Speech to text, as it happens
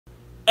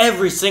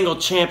Every single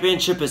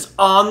championship is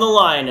on the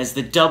line as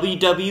the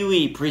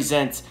WWE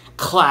presents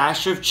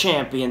Clash of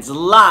Champions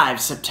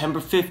live September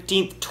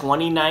 15th,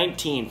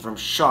 2019 from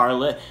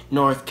Charlotte,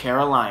 North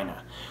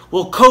Carolina.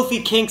 Will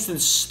Kofi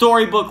Kingston's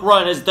storybook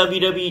run as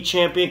WWE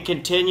Champion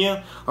continue,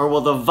 or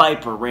will the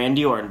Viper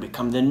Randy Orton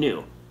become the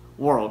new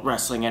World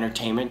Wrestling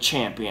Entertainment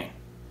Champion?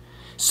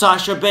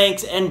 Sasha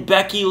Banks and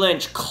Becky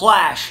Lynch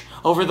clash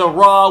over the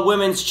Raw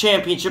Women's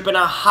Championship in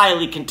a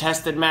highly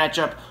contested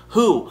matchup.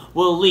 Who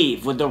will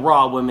leave with the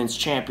Raw Women's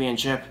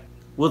Championship?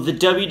 Will the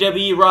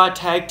WWE Raw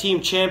Tag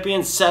Team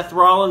Champions Seth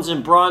Rollins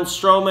and Braun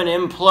Strowman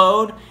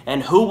implode?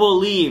 And who will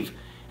leave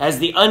as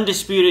the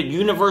undisputed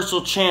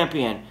Universal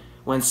Champion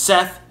when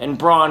Seth and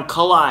Braun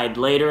collide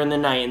later in the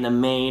night in the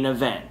main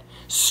event?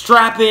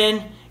 Strap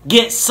in,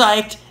 get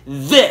psyched.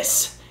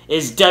 This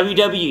is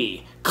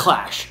WWE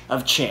Clash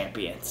of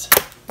Champions.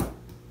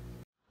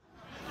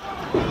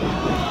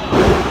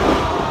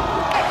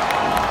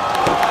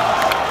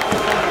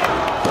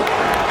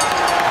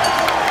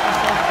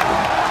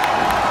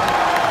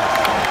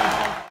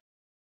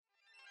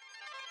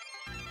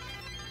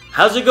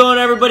 How's it going,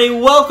 everybody?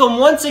 Welcome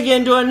once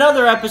again to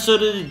another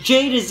episode of the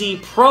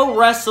JtoZ Pro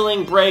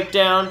Wrestling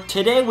Breakdown.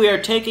 Today we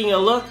are taking a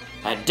look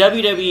at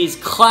WWE's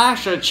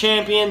Clash of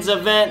Champions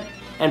event,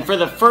 and for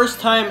the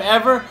first time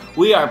ever,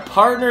 we are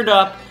partnered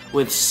up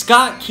with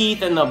Scott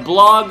Keith and the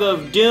Blog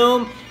of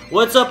Doom.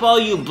 What's up, all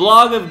you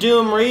Blog of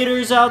Doom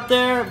readers out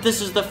there? If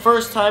this is the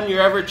first time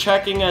you're ever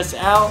checking us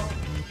out,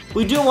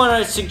 we do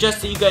want to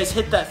suggest that you guys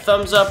hit that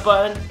thumbs up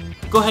button.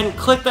 Go ahead and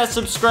click that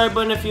subscribe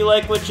button if you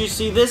like what you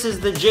see. This is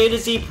the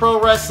JtoZ Pro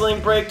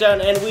Wrestling Breakdown,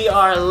 and we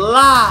are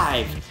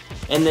live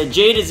in the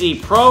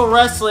JtoZ Pro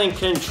Wrestling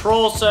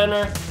Control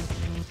Center.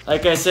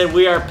 Like I said,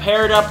 we are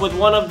paired up with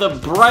one of the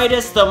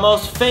brightest, the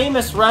most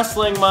famous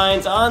wrestling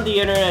minds on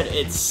the internet.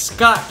 It's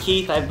Scott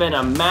Keith. I've been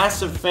a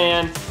massive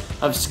fan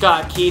of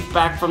Scott Keith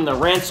back from the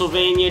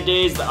Rantsylvania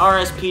days, the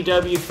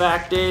RSPW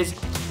Fact days.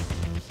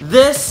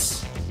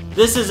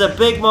 This is a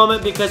big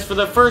moment because for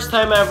the first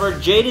time ever,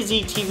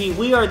 JtoZ TV,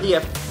 we are the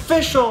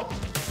official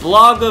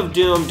Blog of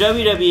Doom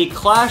WWE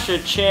Clash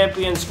of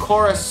Champions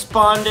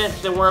correspondent.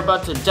 Then we're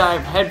about to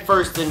dive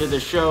headfirst into the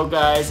show,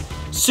 guys.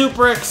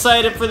 Super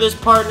excited for this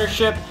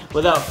partnership.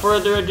 Without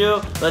further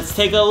ado, let's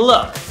take a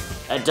look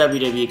at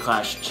WWE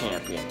Clash of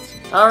Champions.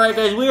 Alright,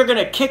 guys, we are going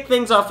to kick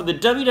things off with the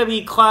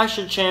WWE Clash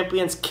of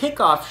Champions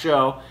kickoff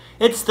show.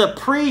 It's the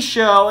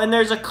pre-show, and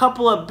there's a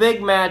couple of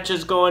big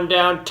matches going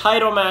down,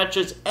 title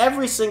matches.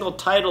 Every single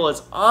title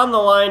is on the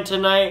line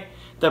tonight.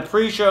 The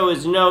pre-show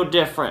is no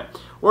different.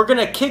 We're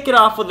going to kick it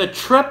off with a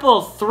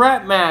triple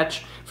threat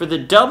match for the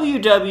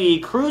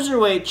WWE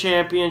Cruiserweight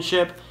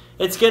Championship.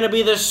 It's going to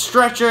be the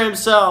Stretcher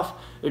himself,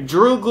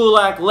 Drew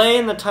Gulak,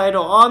 laying the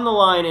title on the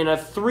line in a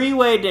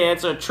three-way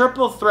dance, a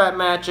triple threat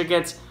match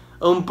against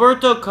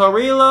Humberto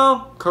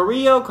Carrillo,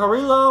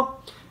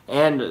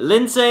 and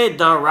Lince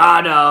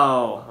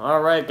Dorado.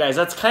 Alright, guys,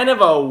 that's kind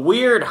of a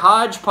weird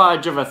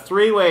hodgepodge of a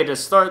three-way to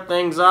start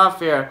things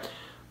off here.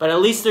 But at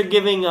least they're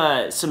giving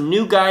some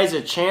new guys a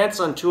chance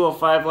on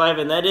 205 Live,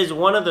 and that is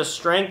one of the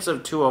strengths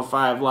of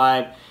 205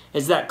 Live,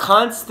 is that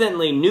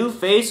constantly new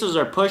faces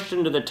are pushed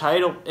into the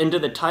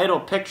title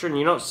picture, and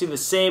you don't see the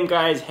same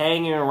guys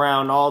hanging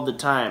around all the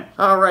time.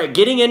 Alright,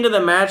 getting into the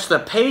match, the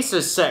pace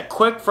is set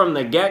quick from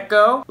the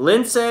get-go.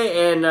 Lince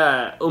and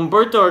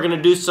Humberto are going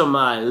to do some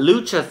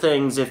lucha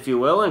things, if you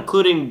will,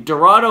 including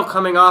Dorado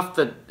coming off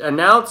the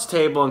announce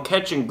table and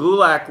catching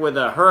Gulak with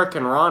a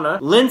Hurricane Rana.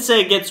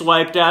 Lince gets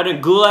wiped out,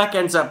 and Gulak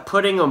ends up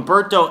putting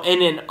Humberto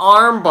in an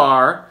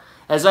armbar.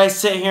 As I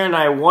sit here and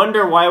I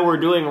wonder why we're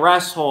doing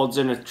rest holds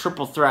in a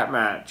triple threat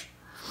match.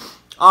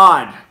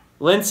 Odd.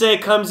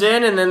 Lince comes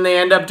in and then they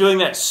end up doing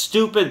that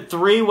stupid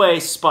three-way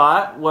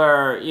spot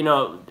where, you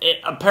know,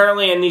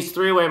 apparently in these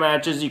three-way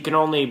matches you can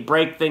only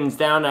break things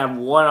down to have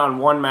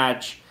one-on-one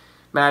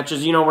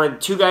matches, you know, where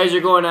two guys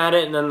are going at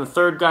it and then the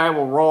third guy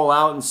will roll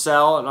out and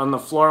sell on the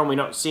floor and we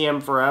don't see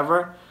him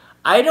forever.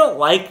 I don't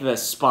like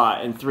this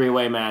spot in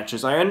three-way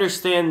matches. I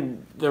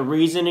understand the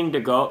reasoning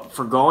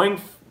for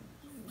going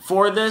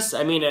for this.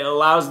 I mean, it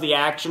allows the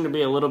action to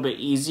be a little bit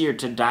easier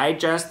to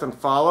digest and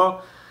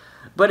follow,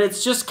 but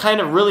it's just kind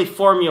of really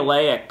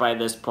formulaic by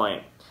this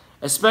point,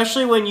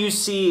 especially when you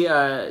see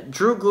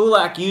Drew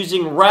Gulak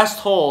using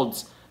rest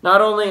holds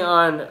not only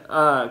on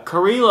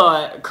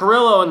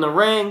Carrillo in the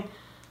ring,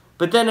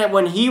 but then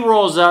when he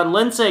rolls out and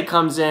Lince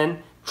comes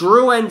in,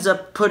 Drew ends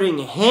up putting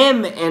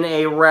him in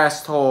a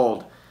rest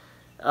hold.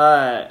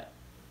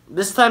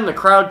 This time the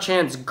crowd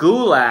chants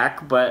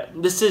Gulak, but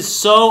this is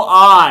so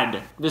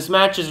odd. This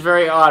match is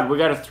very odd. We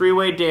got a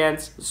three-way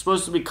dance. It's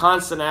supposed to be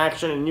constant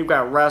action, and you've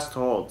got rest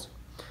holds.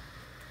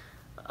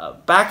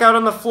 Back out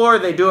on the floor,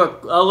 they do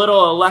a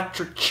little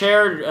electric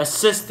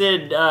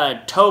chair-assisted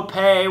tope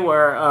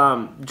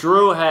where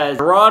Drew has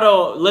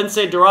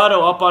Lince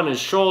Dorado up on his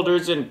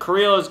shoulders, and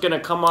Carrillo is going to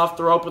come off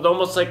the rope with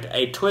almost like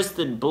a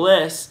Twisted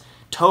Bliss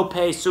tope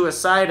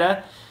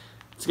suicida.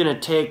 It's going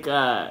to take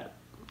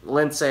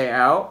Lince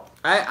out.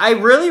 I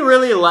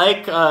really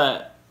like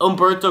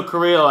Humberto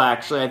Carrillo,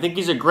 actually. I think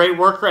he's a great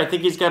worker. I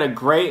think he's got a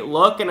great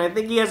look, and I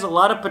think he has a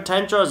lot of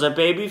potential as a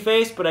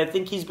babyface, but I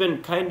think he's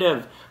been kind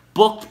of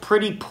booked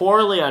pretty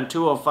poorly on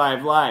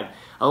 205 Live.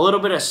 A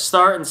little bit of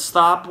start and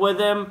stop with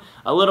him.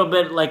 A little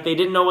bit like they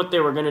didn't know what they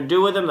were going to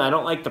do with him. I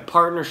don't like the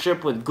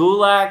partnership with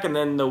Gulak, and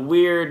then the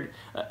weird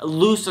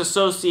loose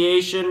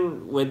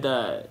association with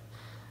the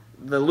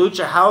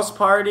Lucha House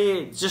Party.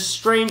 It's just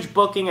strange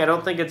booking. I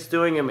don't think it's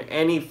doing him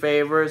any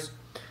favors.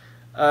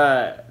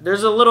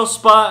 There's a little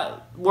spot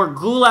where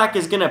Gulak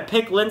is going to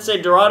pick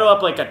Lince Dorado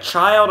up like a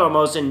child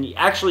almost and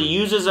actually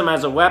uses him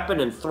as a weapon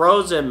and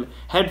throws him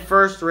head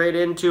first right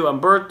into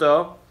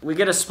Humberto. We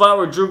get a spot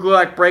where Drew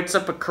Gulak breaks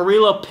up a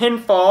Carrillo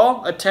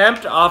pinfall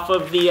attempt off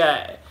of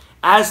the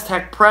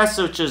Aztec press,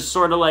 which is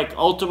sort of like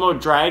Ultimo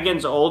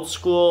Dragon's old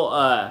school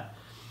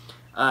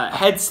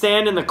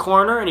headstand in the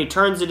corner, and he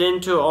turns it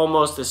into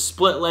almost a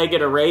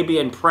split-legged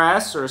Arabian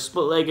press or a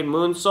split-legged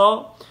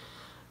moonsault.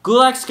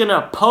 Gulak's going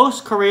to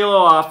post Carrillo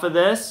off of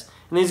this,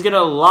 and he's going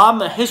to lob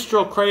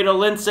Magistral Cradle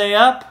Lince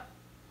up.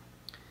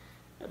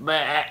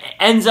 But it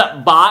ends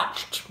up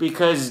botched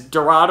because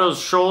Dorado's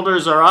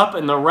shoulders are up,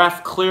 and the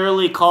ref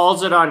clearly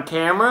calls it on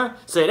camera.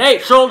 Said, hey,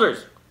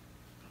 shoulders!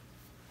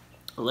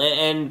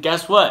 And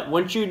guess what?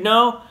 Once you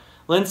know,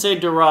 Lince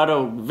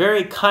Dorado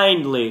very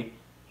kindly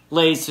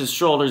lays his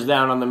shoulders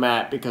down on the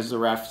mat because the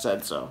ref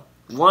said so.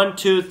 1,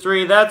 2,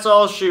 3, that's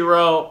all she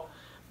wrote.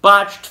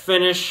 Botched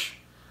finish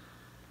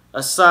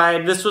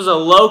aside. This was a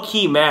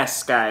low-key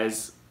mess,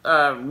 guys.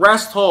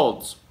 Rest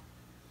holds.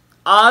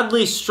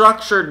 Oddly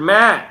structured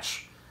match.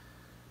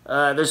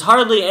 There's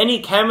hardly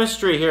any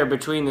chemistry here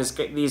between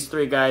these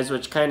three guys,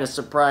 which kind of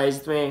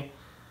surprised me.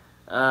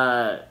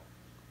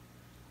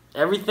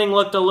 Everything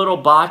looked a little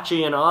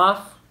botchy and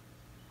off.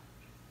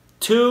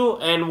 2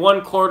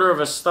 1/4 of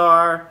a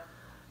star.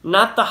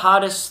 Not the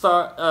hottest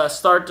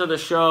start to the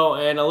show,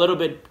 and a little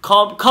bit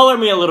color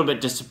me a little bit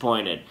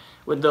disappointed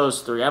with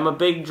those three. I'm a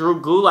big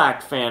Drew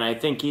Gulak fan. I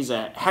think he's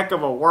a heck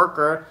of a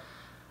worker.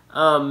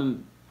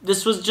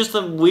 This was just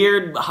a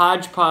weird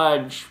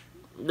hodgepodge.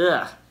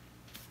 Ugh.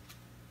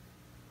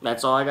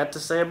 That's all I got to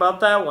say about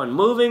that one.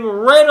 Moving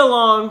right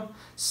along,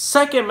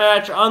 second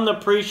match on the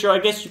pre-show. I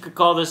guess you could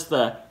call this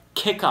the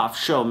kickoff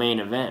show main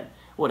event.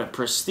 What a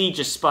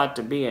prestigious spot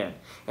to be in.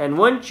 And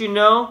wouldn't you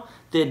know,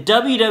 the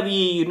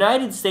WWE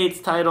United States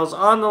title's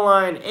on the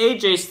line.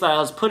 AJ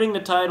Styles putting the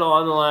title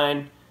on the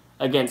line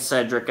against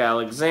Cedric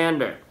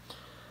Alexander.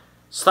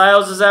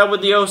 Styles is out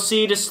with the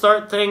OC to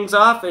start things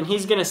off, and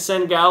he's going to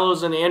send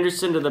Gallows and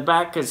Anderson to the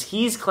back because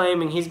he's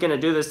claiming he's going to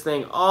do this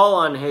thing all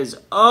on his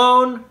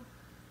own.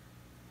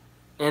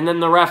 And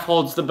then the ref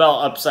holds the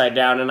belt upside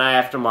down, and I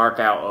have to mark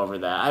out over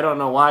that. I don't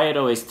know why it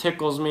always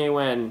tickles me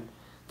when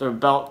the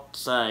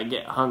belts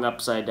get hung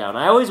upside down.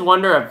 I always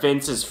wonder if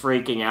Vince is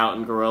freaking out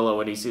in Gorilla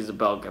when he sees a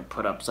belt get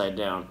put upside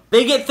down.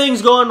 They get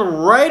things going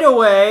right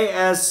away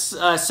as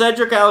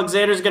Cedric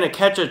Alexander is going to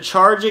catch a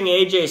charging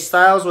AJ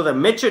Styles with a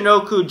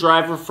Michinoku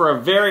driver for a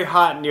very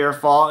hot near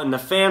fall, and the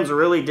fans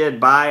really did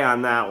buy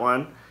on that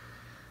one.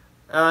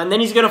 And then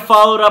he's going to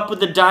follow it up with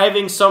the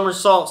diving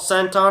somersault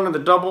senton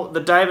or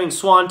the diving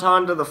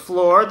swanton to the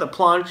floor, the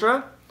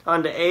plancha,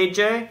 onto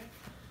AJ.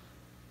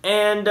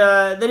 And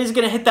then he's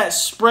going to hit that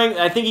spring,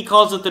 I think he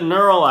calls it the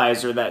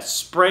neuralizer, that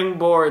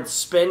springboard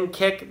spin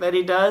kick that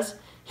he does.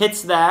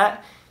 Hits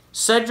that.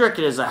 Cedric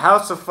is a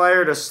house of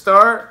fire to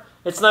start.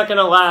 It's not going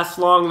to last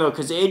long, though,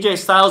 because AJ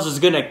Styles is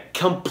going to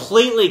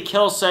completely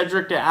kill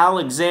Cedric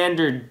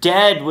Alexander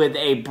dead with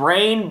a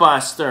brain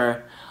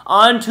buster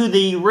onto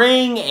the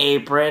ring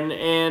apron,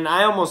 and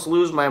I almost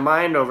lose my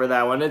mind over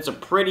that one. It's a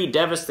pretty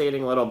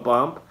devastating little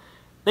bump.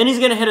 Then he's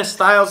going to hit a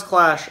Styles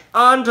Clash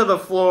onto the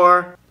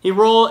floor.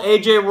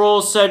 AJ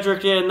rolls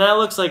Cedric in. That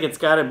looks like it's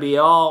got to be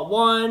all.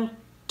 1,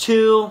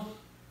 2.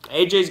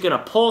 AJ's going to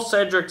pull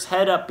Cedric's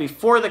head up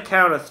before the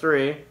count of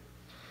 3.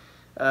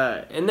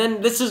 And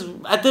then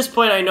at this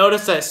point I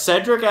noticed that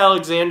Cedric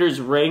Alexander's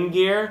ring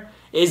gear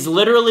is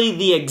literally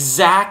the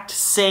exact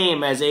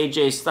same as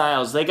AJ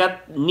Styles. They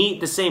got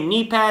the same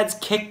knee pads,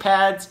 kick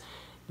pads,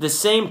 the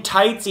same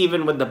tights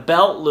even with the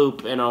belt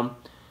loop in them.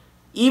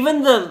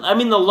 Even the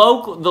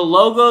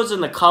logos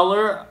and the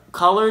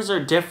colors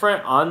are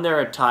different on their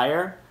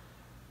attire,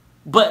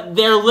 but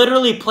they're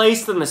literally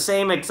placed in the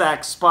same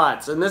exact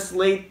spots. And this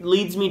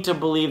leads me to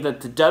believe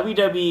that the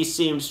WWE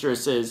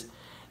seamstresses,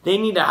 they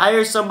need to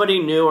hire somebody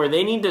new or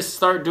they need to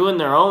start doing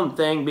their own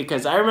thing,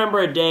 because I remember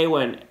a day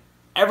when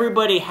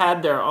everybody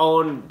had their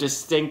own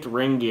distinct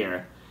ring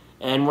gear,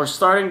 and we're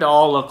starting to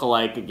all look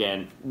alike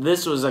again.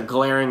 This was a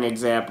glaring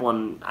example,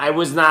 and I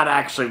was not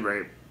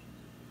actually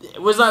it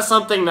was not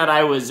something that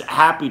I was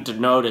happy to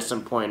notice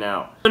and point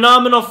out.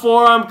 Phenomenal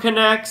forearm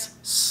connects,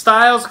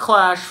 Styles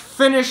Clash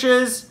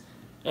finishes,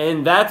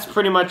 and that's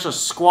pretty much a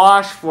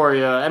squash for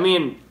you. I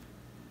mean,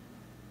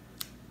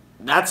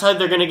 that's how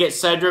they're going to get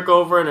Cedric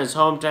over in his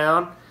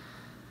hometown.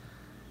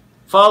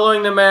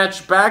 Following the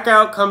match, back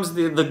out comes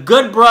the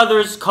Good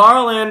Brothers.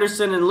 Carl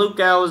Anderson and Luke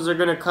Gallows are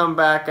going to come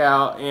back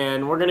out,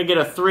 and we're going to get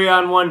a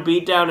 3-on-1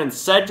 beatdown, and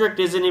Cedric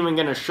isn't even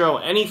going to show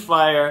any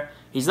fire.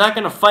 He's not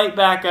going to fight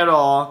back at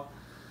all.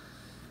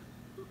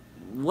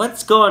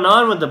 What's going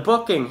on with the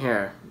booking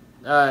here?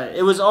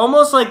 It was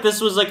almost like this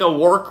was like a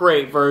work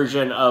rate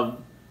version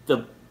of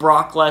the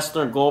Brock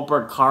Lesnar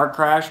Goldberg car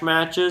crash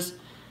matches,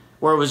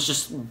 where it was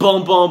just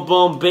boom, boom,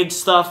 boom, big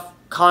stuff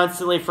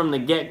constantly from the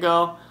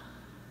get-go.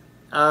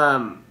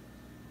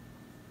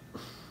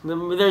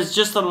 There's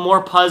just a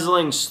more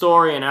puzzling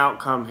story and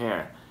outcome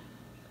here.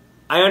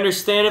 I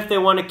understand if they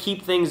want to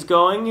keep things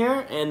going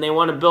here and they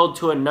want to build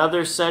to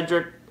another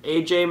Cedric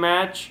AJ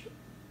match.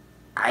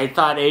 I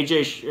thought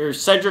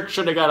Cedric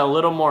should have got a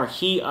little more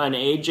heat on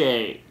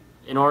AJ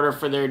in order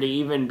for there to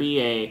even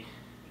be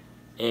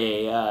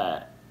an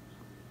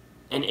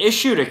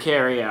issue to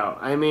carry out.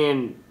 I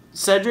mean,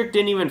 Cedric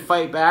didn't even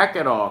fight back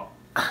at all.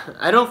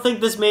 I don't think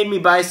this made me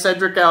buy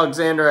Cedric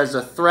Alexander as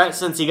a threat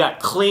since he got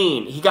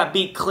clean. He got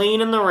beat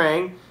clean in the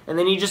ring, and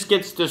then he just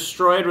gets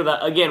destroyed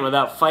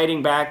without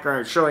fighting back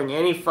or showing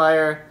any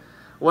fire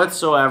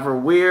whatsoever.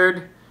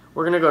 Weird.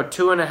 We're going to go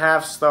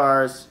 2.5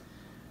 stars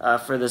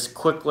for this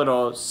quick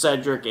little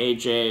Cedric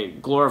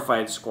AJ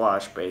glorified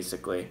squash,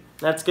 basically.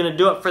 That's going to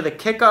do it for the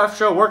kickoff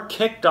show. We're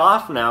kicked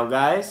off now,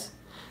 guys.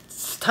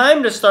 It's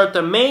time to start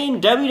the main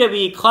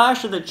WWE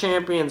Clash of the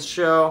Champions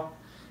show.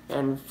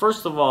 And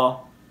first of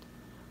all,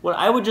 what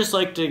I would just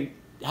like to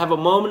have a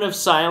moment of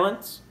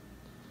silence.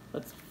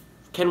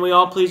 Can we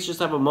all please just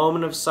have a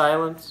moment of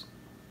silence?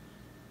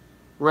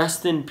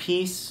 Rest in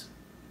peace.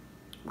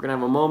 We're going to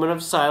have a moment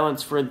of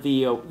silence for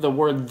the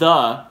word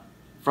 "the"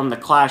 from the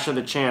Clash of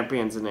the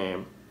Champions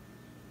name.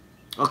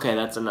 Okay,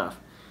 that's enough.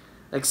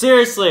 Like,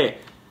 seriously,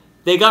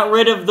 they got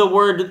rid of the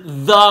word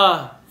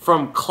 "the"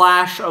 from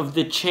Clash of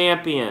the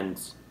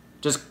Champions.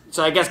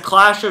 So I guess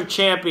Clash of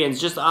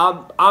Champions, just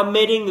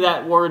omitting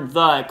that word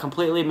 "the"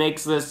 completely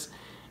makes this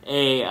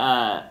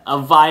a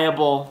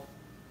viable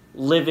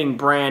living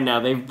brand now.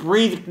 They've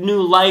breathed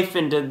new life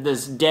into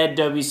this dead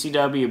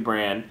WCW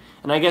brand.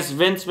 And I guess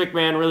Vince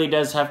McMahon really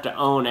does have to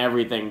own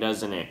everything,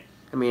 doesn't he?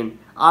 I mean,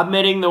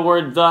 omitting the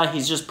word "the,"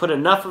 he's just put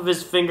enough of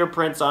his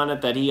fingerprints on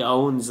it that he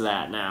owns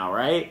that now,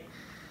 right?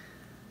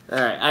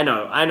 Alright, I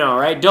know,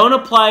 right? Don't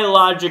apply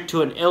logic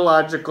to an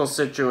illogical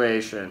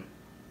situation.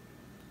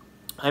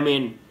 I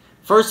mean,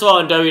 first of all,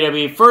 in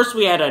WWE, first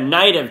we had a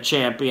Night of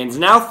Champions.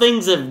 Now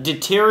things have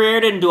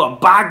deteriorated into a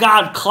by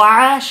God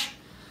clash.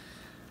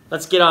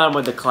 Let's get on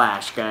with the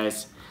clash,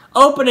 guys.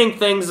 Opening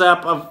things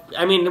up,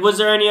 I mean, was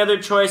there any other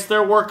choice?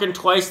 They're working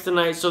twice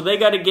tonight, so they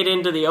got to get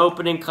into the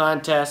opening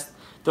contest.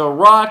 The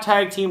Raw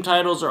Tag Team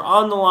titles are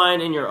on the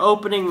line in your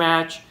opening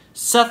match.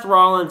 Seth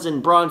Rollins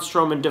and Braun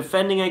Strowman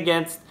defending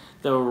against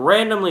the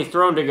randomly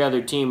thrown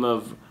together team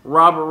of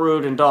Robert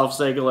Roode and Dolph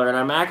Ziggler, and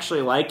I'm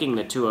actually liking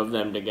the two of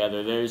them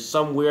together. There's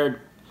some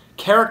weird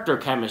character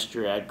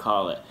chemistry, I'd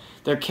call it.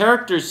 Their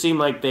characters seem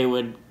like they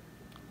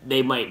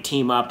might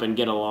team up and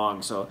get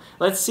along. So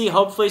let's see.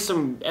 Hopefully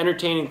some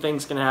entertaining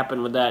things can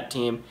happen with that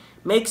team.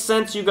 Makes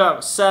sense you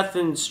got Seth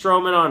and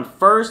Strowman on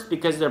first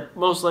because they're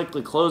most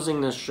likely closing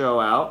this show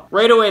out.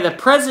 Right away, the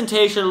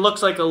presentation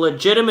looks like a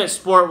legitimate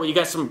sport where you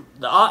got some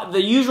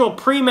the usual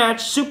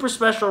pre-match super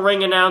special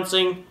ring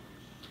announcing,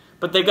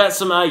 but they got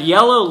some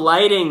yellow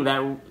lighting,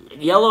 that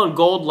yellow and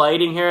gold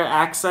lighting here,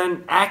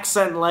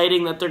 accent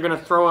lighting that they're going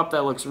to throw up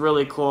that looks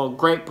really cool.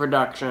 Great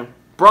production.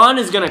 Braun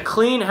is going to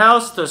clean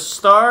house to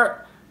start.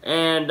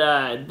 And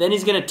then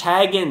he's going to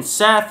tag in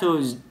Seth,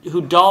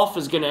 who Dolph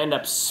is going to end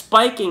up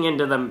spiking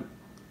into the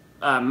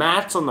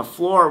mats on the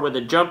floor with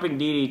a jumping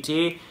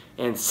DDT.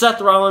 And Seth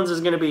Rollins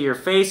is going to be your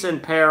face in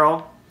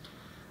peril.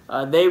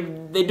 They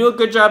do a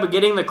good job of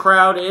getting the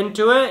crowd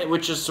into it,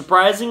 which is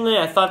surprisingly,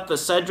 I thought the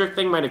Cedric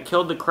thing might have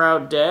killed the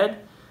crowd dead.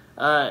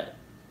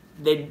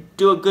 They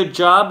do a good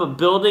job of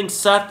building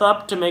Seth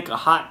up to make a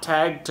hot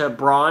tag to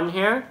Braun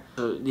here.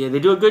 Yeah, they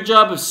do a good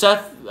job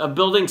of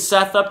building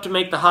Seth up to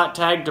make the hot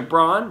tag to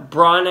Braun.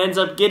 Braun ends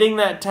up getting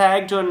that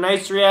tag to a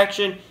nice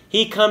reaction.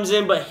 He comes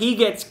in, but he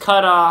gets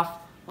cut off.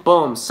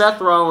 Boom, Seth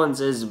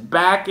Rollins is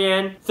back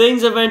in.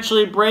 Things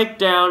eventually break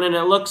down, and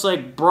it looks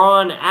like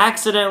Braun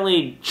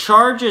accidentally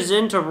charges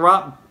into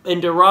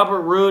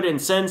Robert Roode and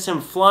sends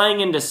him flying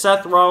into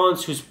Seth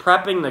Rollins, who's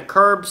prepping the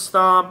curb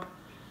stomp.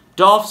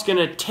 Dolph's going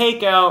to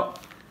take out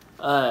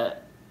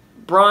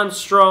Braun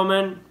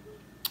Strowman.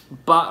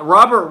 But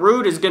Robert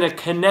Roode is going to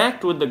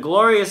connect with the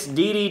glorious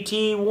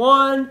DDT.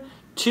 1,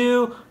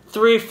 2,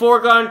 3,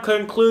 foregone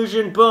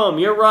conclusion. Boom.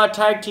 Your Raw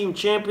Tag Team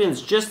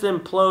Champions just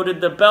imploded.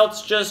 The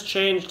belts just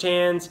changed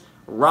hands.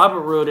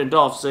 Robert Roode and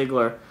Dolph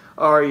Ziggler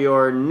are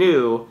your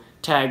new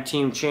Tag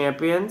Team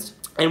Champions.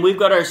 And we've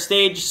got our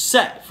stage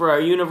set for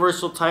our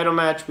Universal title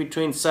match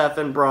between Seth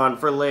and Braun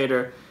for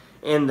later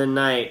in the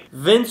night.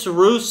 Vince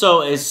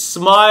Russo is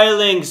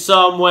smiling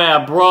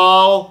somewhere,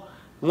 bro.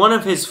 One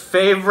of his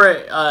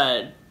favorite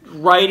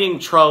writing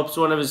tropes,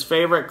 one of his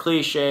favorite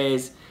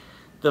cliches,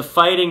 the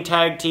fighting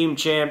tag team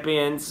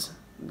champions.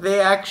 They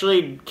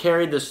actually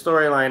carried the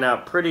storyline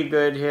out pretty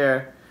good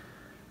here.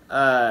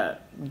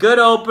 Good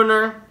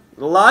opener.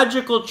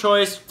 Logical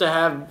choice to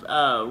have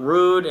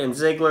Roode and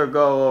Ziggler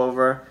go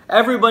over.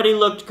 Everybody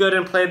looked good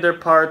and played their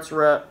parts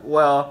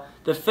well.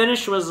 The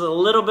finish was a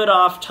little bit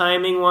off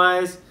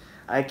timing-wise.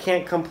 I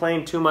can't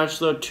complain too much,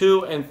 though.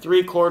 2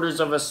 3/4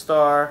 of a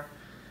star.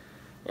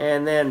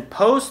 And then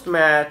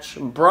post-match,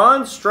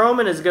 Braun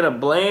Strowman is going to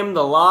blame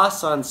the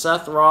loss on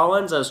Seth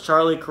Rollins as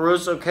Charlie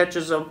Caruso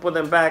catches up with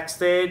him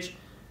backstage.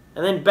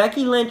 And then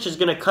Becky Lynch is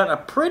going to cut a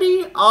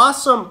pretty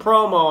awesome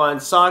promo on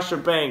Sasha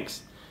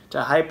Banks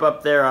to hype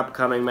up their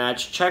upcoming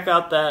match. Check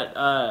out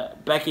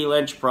that Becky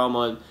Lynch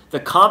promo. The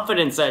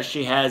confidence that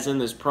she has in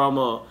this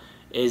promo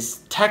is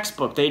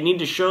textbook. They need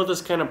to show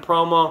this kind of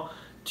promo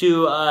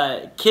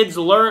to kids,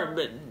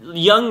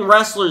 young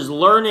wrestlers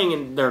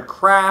learning their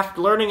craft,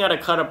 learning how to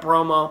cut a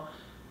promo.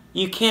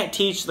 You can't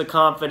teach the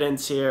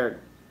confidence here.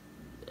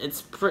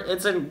 It's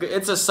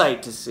a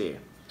sight to see.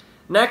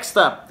 Next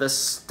up, the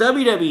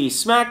WWE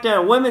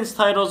SmackDown Women's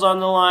titles on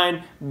the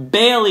line.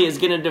 Bayley is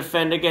going to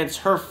defend against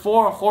her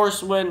 4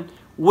 Horsewomen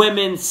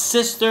women's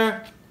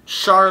sister,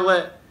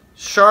 Charlotte.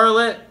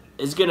 Charlotte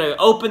is going to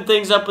open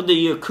things up with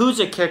the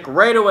Yakuza kick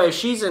right away.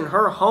 She's in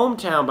her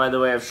hometown, by the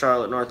way, of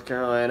Charlotte, North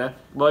Carolina.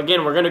 Well,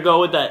 again, we're going to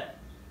go with that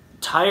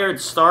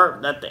tired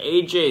start that the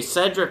AJ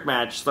Cedric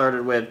match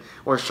started with,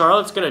 where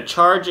Charlotte's going to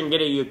charge and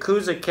get a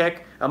Yakuza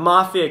kick, a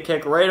Mafia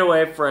kick right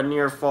away for a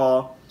near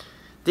fall.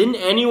 Didn't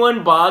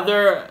anyone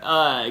bother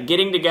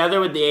getting together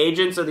with the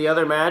agents of the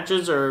other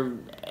matches, or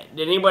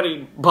did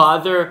anybody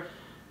bother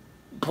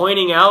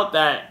pointing out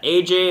that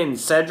AJ and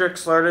Cedric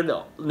started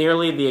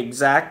nearly the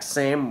exact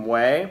same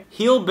way?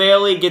 Heel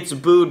Bayley gets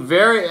booed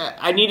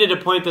I needed to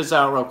point this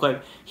out real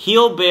quick.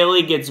 Heel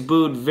Bayley gets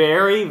booed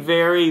very,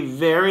 very,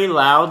 very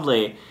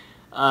loudly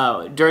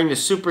during the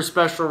super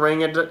special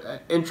ring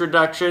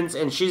introductions,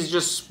 and she's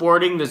just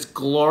sporting this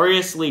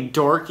gloriously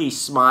dorky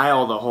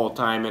smile the whole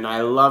time, and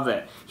I love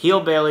it. Heel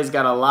Bayley's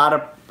got a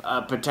lot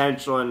of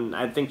potential, and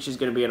I think she's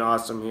going to be an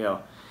awesome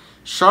heel.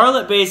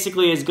 Charlotte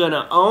basically is going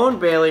to own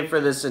Bayley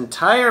for this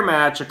entire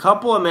match, a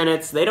couple of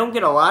minutes. They don't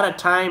get a lot of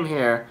time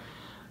here.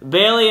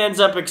 Bayley ends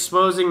up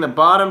exposing the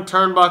bottom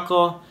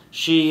turnbuckle.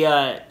 She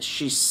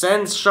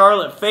sends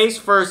Charlotte face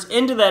first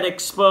into that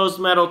exposed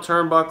metal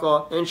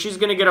turnbuckle, and she's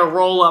going to get a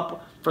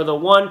roll-up for the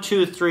 1,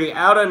 2, 3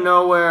 out of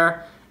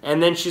nowhere.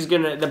 And then she's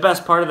going to, the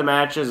best part of the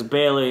match is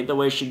Bayley, the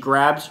way she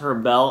grabs her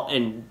belt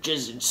and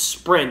just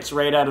sprints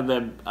right out of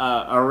the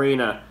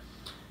arena.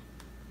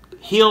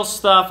 Heel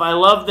stuff. I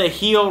love the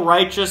heel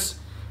righteous,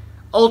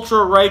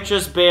 ultra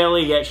righteous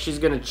Bayley, yet she's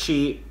going to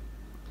cheat.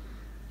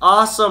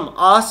 Awesome,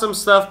 awesome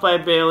stuff by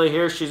Bayley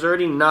here. She's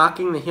already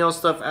knocking the heel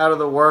stuff out of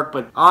the work,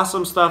 but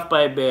awesome stuff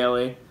by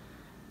Bayley.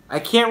 I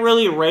can't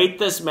really rate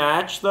this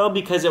match, though,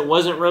 because it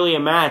wasn't really a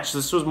match.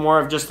 This was more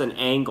of just an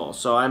angle.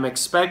 So I'm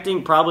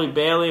expecting probably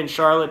Bayley and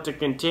Charlotte to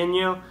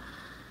continue.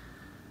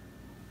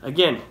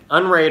 Again,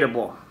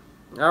 unrateable.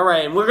 All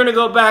right, and we're going to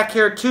go back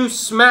here to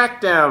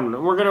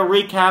SmackDown. We're going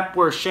to recap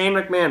where Shane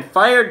McMahon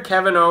fired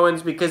Kevin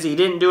Owens because he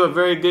didn't do a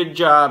very good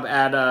job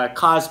at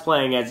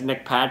cosplaying as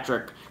Nick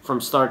Patrick from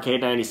Starrcade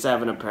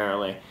 97,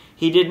 apparently.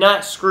 He did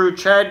not screw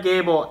Chad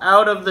Gable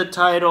out of the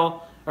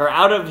title, or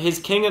out of his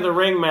King of the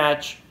Ring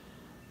match.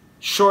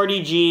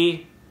 Shorty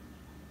G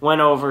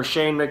went over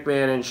Shane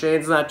McMahon, and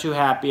Shane's not too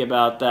happy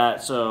about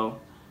that,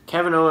 so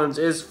Kevin Owens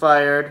is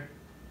fired.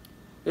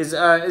 Is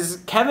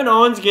Kevin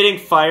Owens getting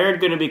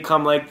fired going to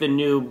become like the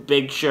new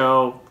Big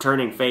Show,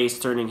 turning face,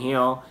 turning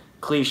heel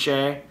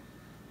cliche?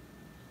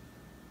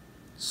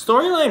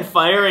 Storyline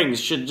firings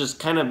should just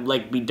kind of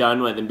like be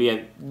done with, and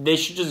they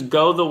should just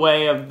go the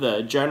way of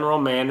the general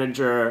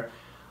manager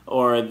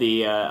or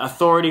the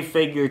authority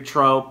figure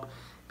trope,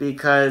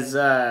 because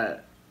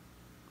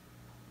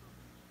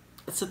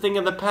it's a thing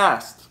of the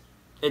past.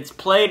 It's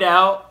played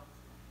out.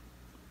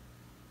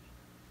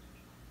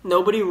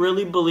 Nobody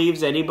really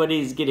believes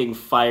anybody's getting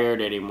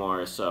fired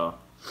anymore, so.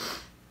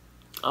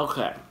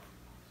 Okay.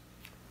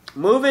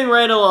 Moving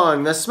right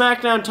along. The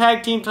SmackDown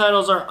Tag Team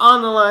titles are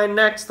on the line.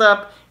 Next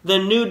up, the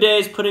New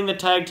Day's putting the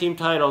Tag Team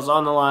titles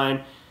on the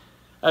line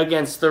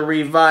against the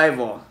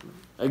Revival.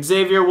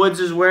 Xavier Woods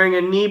is wearing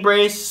a knee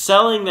brace,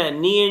 selling that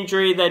knee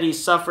injury that he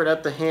suffered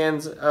at the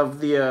hands of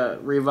the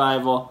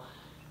Revival.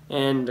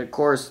 And, of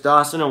course,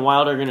 Dawson and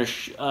Wilder are going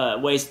to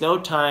waste no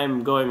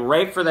time going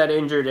right for that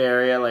injured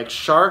area like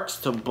sharks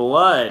to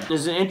blood.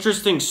 There's an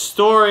interesting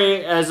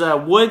story as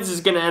Woods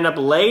is going to end up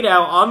laid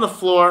out on the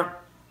floor.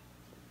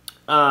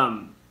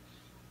 And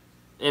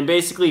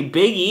basically,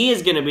 Big E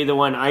is going to be the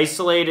one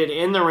isolated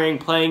in the ring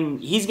playing.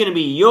 He's going to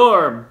be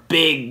your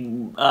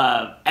big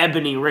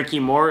ebony Ricky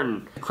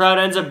Morton. The crowd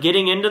ends up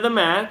getting into the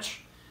match.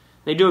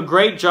 They do a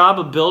great job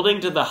of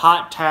building to the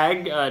hot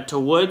tag to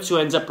Woods, who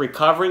ends up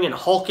recovering and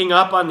hulking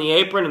up on the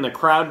apron, and the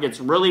crowd gets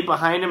really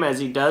behind him as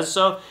he does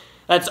so.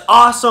 That's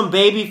awesome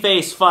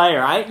babyface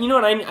fire. You know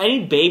what? I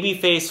need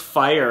babyface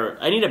fire.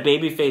 I need a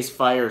babyface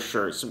fire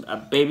shirt, a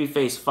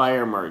babyface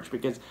fire merch,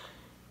 because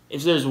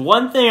if there's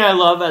one thing I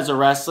love as a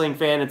wrestling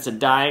fan, it's a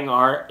dying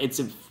art. It's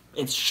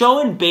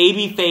showing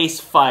babyface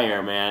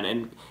fire, man.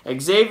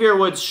 And Xavier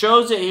Woods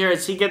shows it here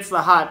as he gets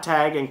the hot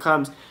tag and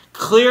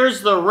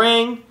clears the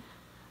ring.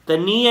 The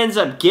knee ends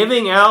up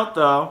giving out,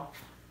 though.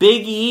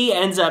 Big E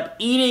ends up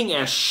eating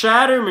a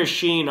shatter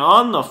machine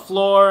on the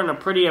floor in a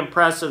pretty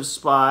impressive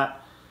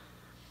spot.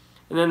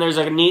 And then there's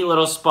a neat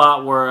little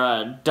spot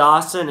where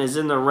Dawson is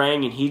in the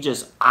ring and he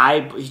just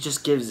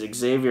gives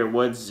Xavier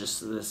Woods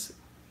just this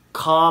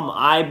calm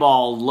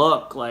eyeball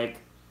look,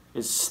 like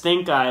his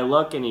stink eye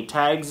look, and he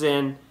tags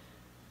in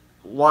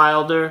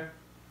Wilder.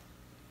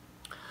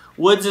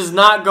 Woods is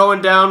not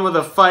going down with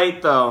a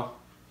fight though.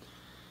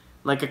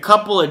 Like a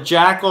couple of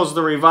jackals,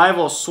 the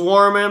Revival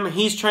swarm him.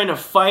 He's trying to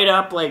fight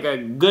up like a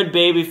good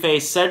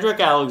babyface. Cedric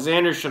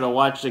Alexander should have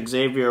watched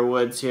Xavier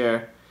Woods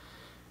here.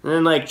 And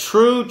then like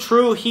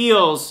true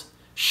heels,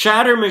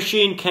 Shatter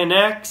Machine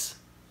connects,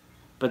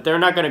 but they're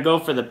not going to go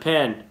for the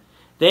pin.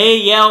 They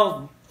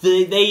yell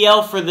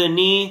for the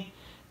knee.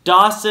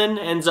 Dawson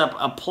ends up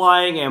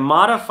applying a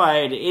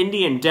modified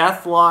Indian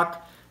Deathlock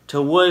to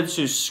Woods,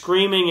 who's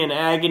screaming in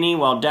agony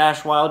while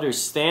Dash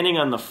Wilder's standing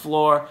on the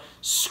floor,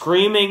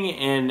 screaming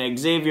in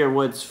Xavier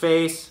Woods'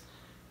 face.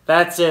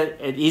 That's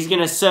it. He's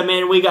going to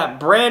submit. We got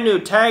brand new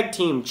tag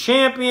team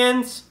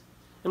champions.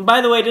 And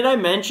by the way, did I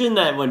mention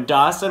that when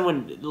Dawson,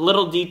 when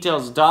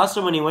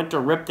he went to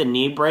rip the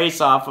knee brace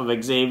off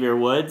of Xavier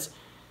Woods,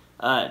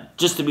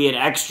 just to be an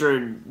extra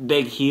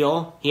big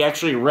heel, he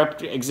actually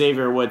ripped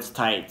Xavier Woods'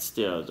 tights,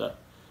 too. So,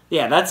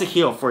 yeah, that's a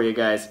heel for you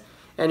guys.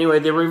 Anyway,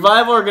 the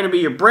Revival are going to be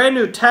your brand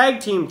new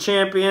tag team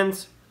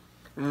champions.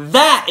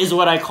 That is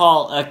what I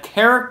call a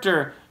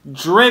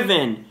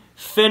character-driven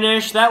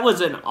finish. That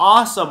was an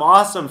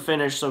awesome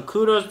finish. So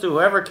kudos to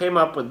whoever came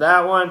up with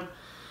that one.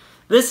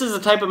 This is the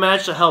type of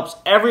match that helps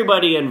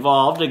everybody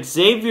involved.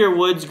 Xavier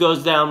Woods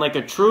goes down like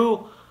a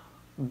true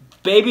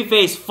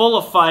babyface full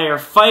of fire,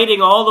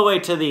 fighting all the way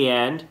to the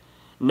end.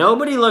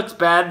 Nobody looks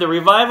bad. The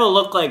Revival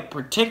look like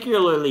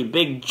particularly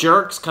big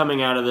jerks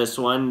coming out of this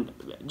one,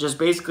 just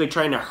basically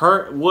trying to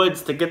hurt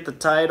Woods to get the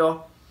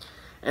title.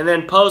 And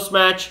then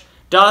post-match,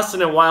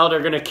 Dawson and Wilder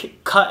are going to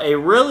cut a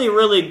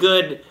really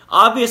good,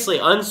 obviously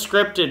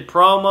unscripted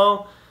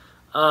promo.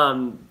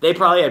 They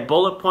probably had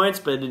bullet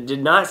points, but it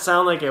did not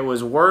sound like it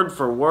was word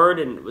for word,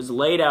 and it was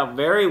laid out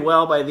very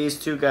well by these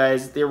two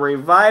guys. The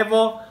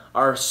Revival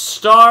are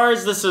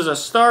stars. This is a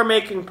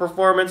star-making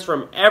performance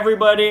from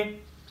everybody.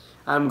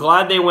 I'm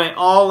glad they went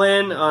all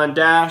in on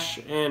Dash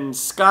and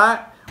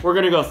Scott. We're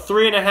going to go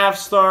 3.5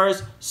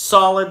 stars.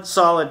 Solid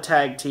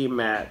tag team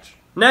match.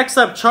 Next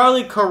up,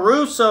 Charlie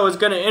Caruso is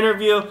going to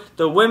interview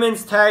the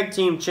women's tag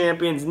team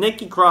champions,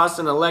 Nikki Cross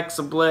and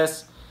Alexa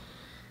Bliss.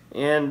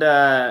 And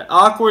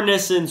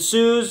awkwardness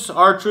ensues.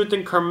 R-Truth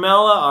and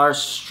Carmella are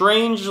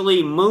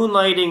strangely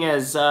moonlighting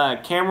as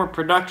camera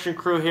production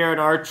crew here,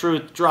 and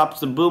R-Truth drops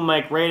the boom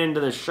mic right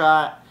into the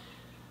shot.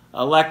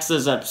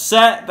 Alexa's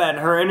upset that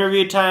her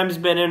interview time's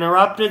been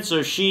interrupted,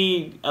 so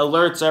she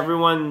alerts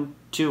everyone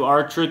to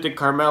R-Truth and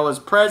Carmella's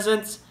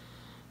presence.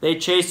 They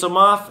chase them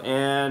off,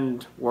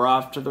 and we're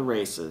off to the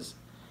races.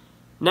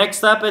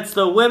 Next up, it's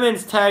the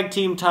women's tag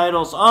team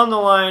titles on the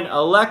line.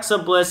 Alexa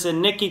Bliss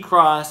and Nikki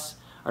Cross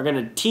are going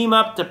to team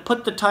up to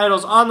put the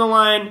titles on the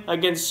line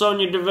against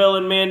Sonya Deville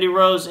and Mandy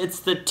Rose. It's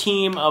the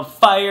team of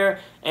fire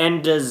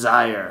and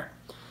desire.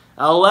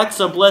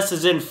 Alexa Bliss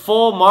is in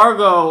full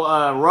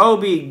Margot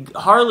Robbie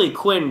Harley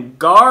Quinn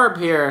garb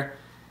here.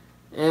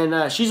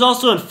 And she's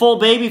also in full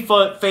baby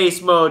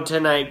face mode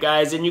tonight,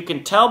 guys. And you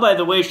can tell by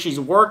the way she's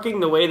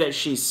working, the way that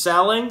she's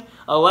selling.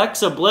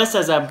 Alexa Bliss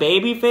as a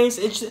baby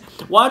face.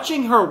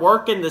 Watching her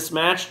work in this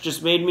match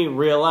just made me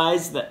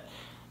realize that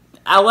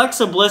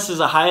Alexa Bliss is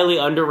a highly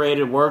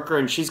underrated worker,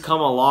 and she's come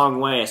a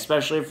long way,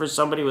 especially for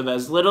somebody with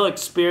as little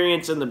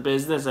experience in the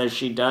business as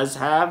she does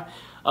have.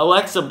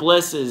 Alexa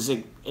Bliss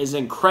is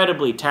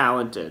incredibly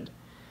talented.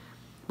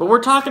 But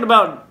we're talking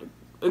about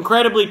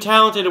incredibly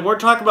talented, and we're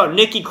talking about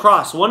Nikki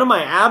Cross, one of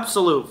my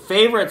absolute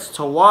favorites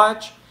to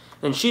watch.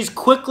 And she's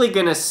quickly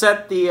gonna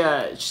set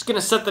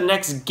the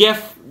next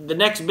GIF, the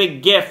next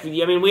big GIF.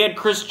 I mean, we had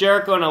Chris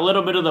Jericho and a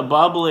little bit of the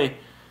bubbly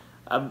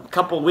a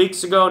couple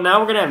weeks ago.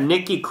 Now we're gonna have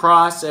Nikki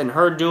Cross and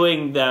her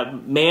doing the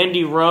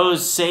Mandy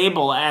Rose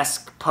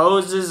Sable-esque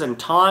poses and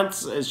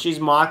taunts as she's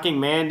mocking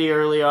Mandy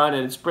early on,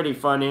 and it's pretty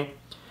funny.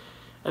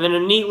 And then a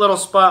neat little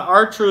spot,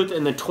 R-Truth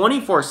and the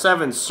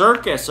 24/7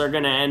 Circus are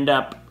gonna end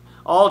up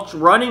all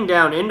running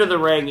down into the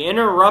ring,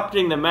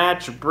 interrupting the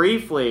match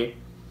briefly.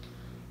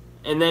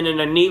 And then in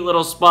a neat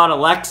little spot,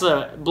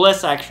 Alexa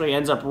Bliss actually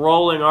ends up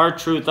rolling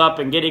R-Truth up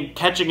and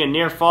catching a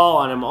near fall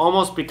on him,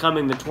 almost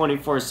becoming the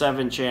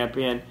 24/7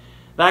 champion.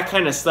 That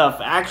kind of stuff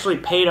actually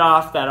paid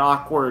off that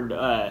awkward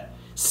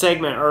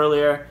segment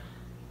earlier.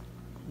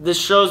 This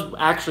show's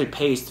actually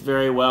paced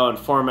very well and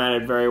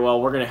formatted very well.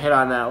 We're going to hit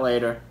on that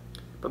later.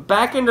 But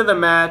back into the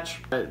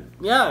match,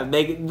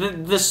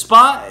 the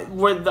spot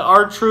where the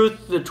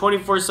R-Truth, the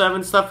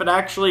 24/7 stuff, it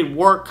actually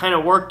kind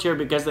of worked here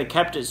because they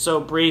kept it so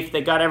brief.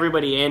 They got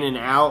everybody in and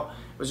out.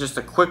 It was just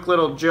a quick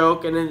little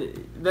joke,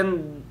 and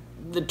then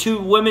the two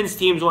women's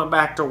teams went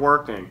back to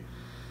working.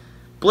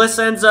 Bliss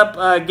ends up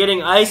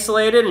getting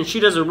isolated, and she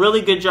does a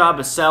really good job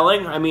of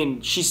selling. I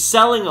mean, she's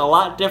selling a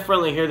lot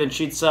differently here than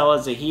she'd sell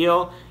as a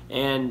heel,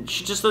 and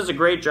she just does a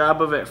great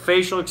job of it.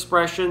 Facial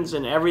expressions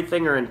and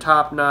everything are in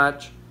top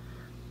notch.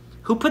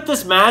 Who put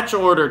this match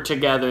order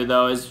together,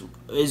 though,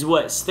 is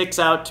what sticks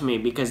out to me,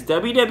 because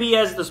WWE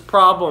has this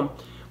problem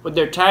with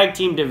their tag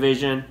team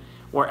division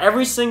where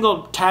every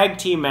single tag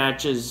team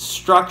match is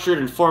structured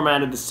and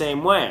formatted the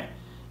same way.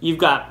 You've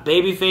got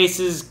baby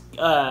faces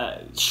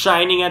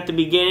shining at the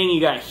beginning. You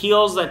got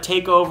heels that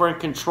take over and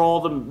control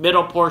the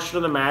middle portion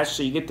of the match,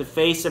 so you get the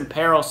face and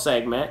peril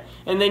segment,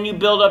 and then you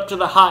build up to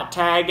the hot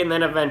tag and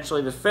then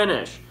eventually the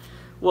finish.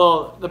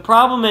 Well, the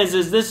problem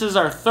is this is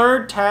our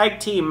 3rd tag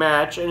team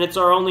match, and it's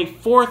our only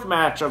 4th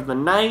match of the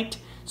night.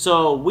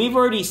 So we've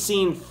already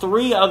seen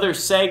 3 other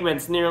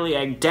segments nearly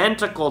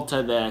identical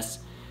to this.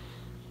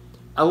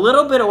 A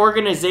little bit of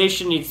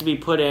organization needs to be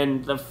put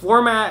in. The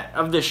format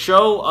of the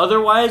show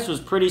otherwise was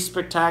pretty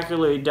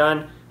spectacularly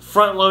done,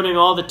 front-loading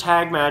all the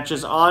tag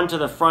matches onto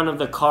the front of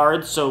the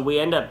card. So we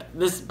end up,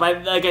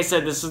 like I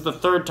said, this is the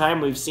 3rd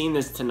time we've seen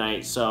this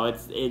tonight. So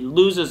it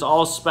loses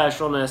all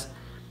specialness.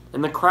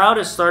 And the crowd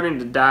is starting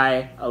to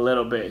die a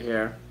little bit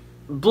here.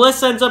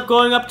 Bliss ends up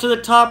going up to the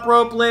top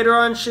rope later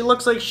on. She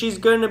looks like she's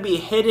going to be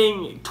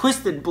hitting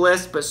Twisted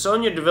Bliss, but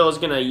Sonya Deville is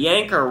going to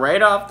yank her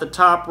right off the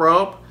top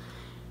rope.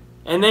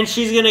 And then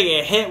she's going to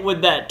get hit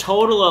with that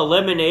total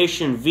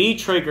elimination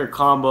V-trigger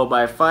combo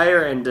by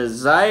Fire and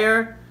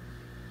Desire.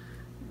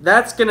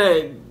 That's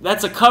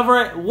a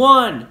cover.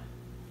 1,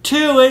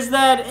 2, is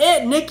that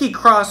it? Nikki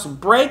Cross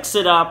breaks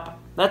it up.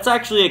 That's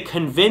actually a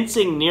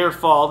convincing near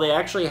fall. They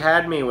actually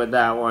had me with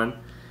that one.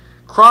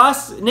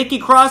 Nikki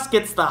Cross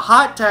gets the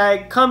hot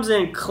tag, comes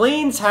in,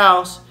 cleans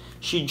house.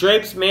 She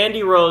drapes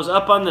Mandy Rose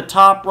up on the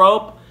top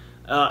rope,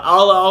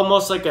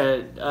 almost like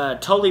a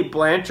Tully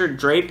Blanchard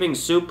draping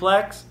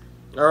suplex,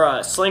 or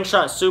a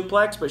slingshot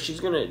suplex, but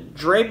she's going to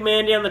drape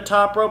Mandy on the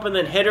top rope and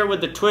then hit her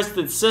with the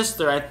Twisted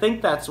Sister. I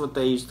think that's what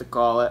they used to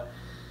call it.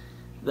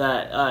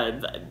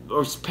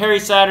 Or Perry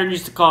Saturn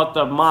used to call it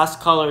the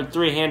moss-colored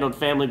 3-handled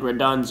family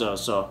Gradunzo.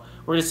 So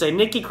we're going to say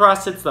Nikki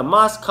Cross hits the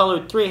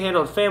moss-colored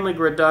 3-handled family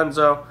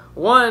Gradunzo.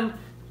 1,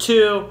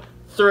 2,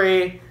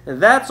 3.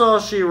 That's all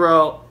she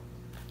wrote.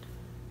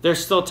 They're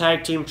still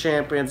tag team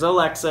champions,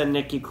 Alexa and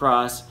Nikki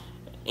Cross.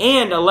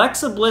 And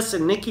Alexa Bliss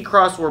and Nikki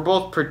Cross were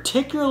both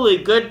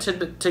particularly good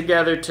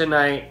together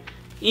tonight,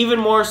 even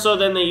more so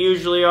than they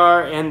usually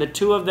are, and the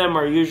two of them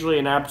are usually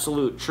an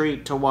absolute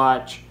treat to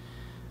watch.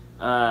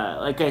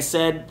 Like I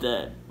said,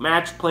 the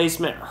match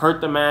placement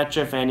hurt the match,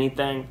 if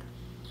anything.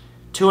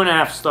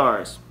 2.5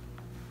 stars.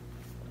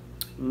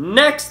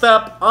 Next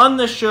up on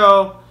the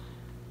show,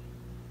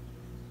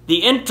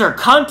 the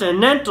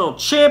Intercontinental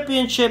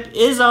Championship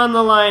is on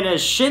the line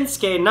as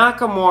Shinsuke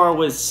Nakamura,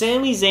 with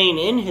Sami Zayn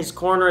in his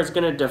corner, is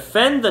going to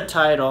defend the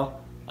title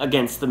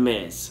against The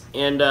Miz.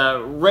 And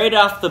right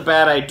off the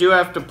bat, I do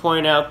have to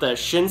point out that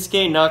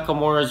Shinsuke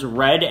Nakamura's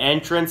red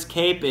entrance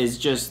cape is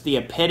just the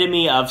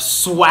epitome of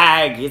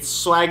swag. It's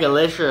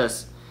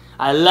swagalicious.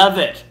 I love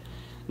it.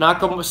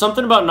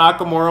 Something about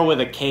Nakamura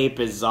with a cape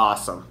is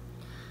awesome.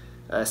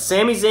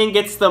 Sami Zayn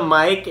gets the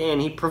mic,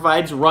 and he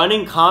provides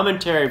running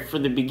commentary for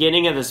the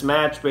beginning of this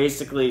match,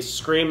 basically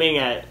screaming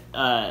at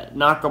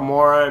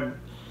Nakamura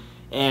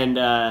and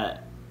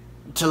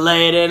to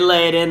lay it in,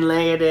 lay it in,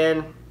 lay it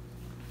in.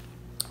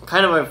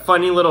 Kind of a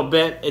funny little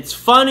bit. It's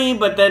funny,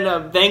 but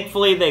then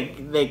thankfully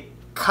they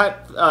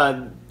cut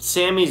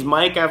Sammy's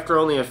mic after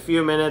only a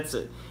few minutes.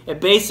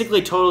 It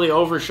basically totally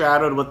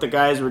overshadowed what the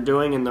guys were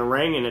doing in the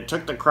ring, and it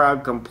took the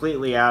crowd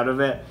completely out of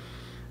it.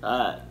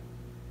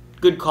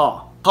 Good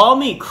call. Call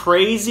me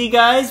crazy,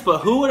 guys,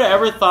 but who would have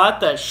ever thought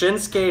that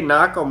Shinsuke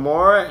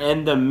Nakamura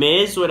and The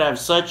Miz would have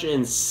such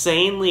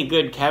insanely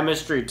good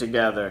chemistry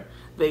together?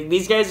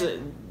 These guys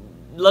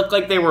look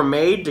like they were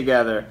made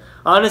together.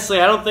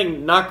 Honestly, I don't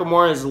think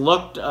Nakamura has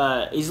looked...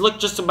 he's looked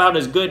just about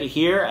as good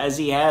here as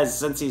he has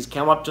since he's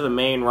come up to the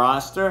main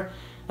roster.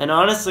 And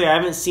honestly, I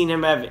haven't seen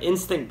him have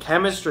instant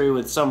chemistry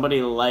with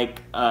somebody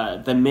like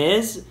The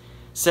Miz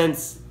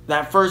since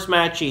that first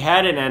match he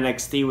had in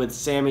NXT with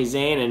Sami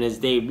Zayn in his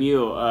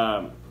debut,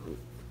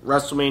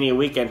 WrestleMania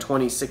weekend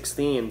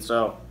 2016.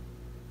 So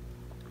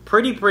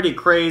pretty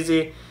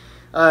crazy.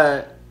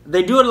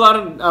 They do a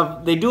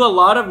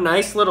lot of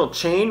nice little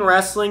chain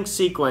wrestling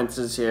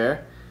sequences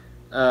here.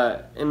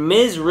 And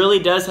Miz really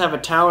does have a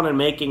talent in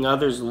making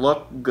others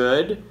look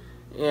good,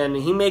 and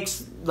he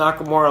makes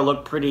Nakamura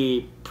look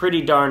pretty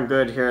darn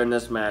good here in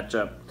this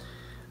matchup.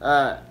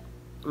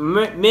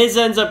 Miz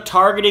ends up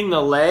targeting the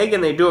leg,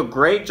 and they do a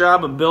great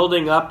job of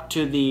building up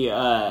to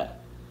the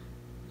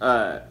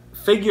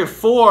figure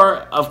 4,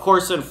 of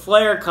course, in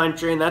Flair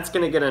country, and that's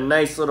going to get a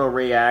nice little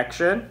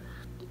reaction.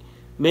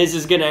 Miz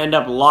is going to end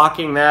up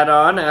locking that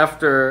on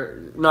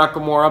after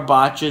Nakamura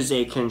botches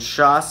a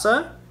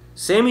Kinshasa.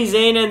 Sami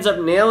Zayn ends up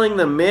nailing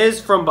The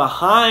Miz from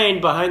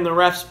behind the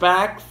ref's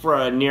back for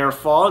a near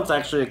fall. It's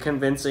actually a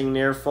convincing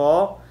near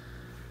fall.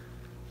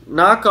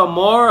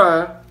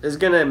 Nakamura is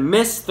going to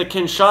miss the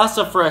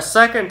Kinshasa for a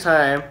second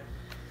time.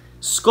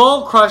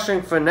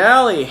 Skull-crushing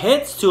finale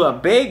hits to a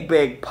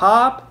big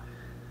pop.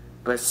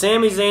 But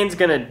Sami Zayn's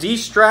going to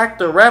distract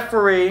the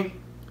referee.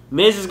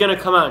 Miz is going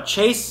to come out,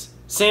 chase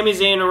Sami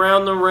Zayn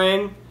around the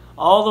ring.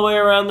 all the way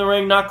around the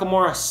ring.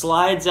 Nakamura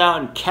slides out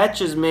and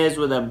catches Miz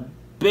with a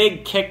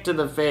big kick to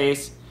the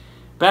face.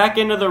 Back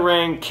into the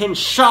ring.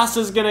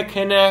 Kinshasa's going to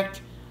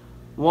connect.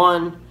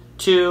 1,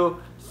 2,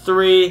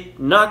 3.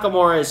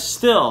 Nakamura is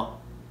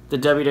still the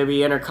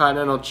WWE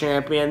Intercontinental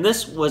Champion.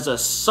 This was a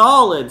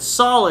solid,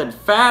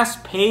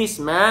 fast-paced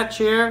match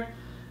here.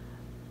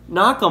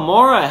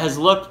 Nakamura has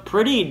looked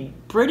pretty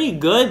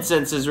good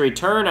since his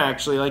return,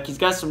 actually. Like, he's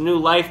got some new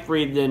life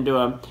breathed into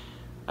him.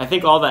 I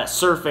think all that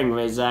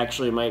surfing is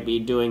actually might be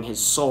doing his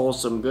soul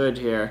some good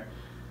here.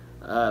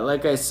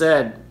 Like I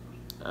said,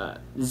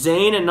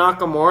 Zayn and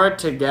Nakamura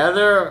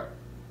together,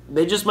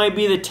 they just might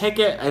be the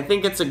ticket. I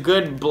think it's a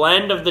good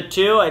blend of the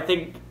two. I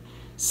think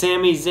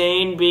Sami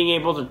Zayn being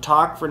able to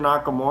talk for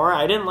Nakamura,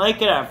 I didn't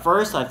like it at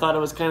first. I thought it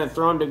was kind of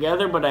thrown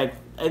together, but I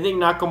think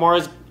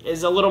Nakamura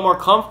is a little more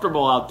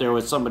comfortable out there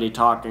with somebody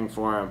talking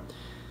for him.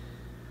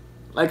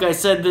 Like I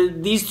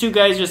said, these two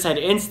guys just had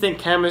instant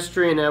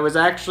chemistry, and I was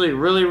actually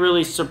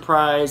really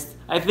surprised.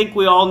 I think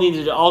we all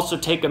needed to also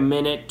take a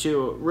minute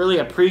to really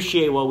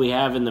appreciate what we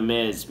have in The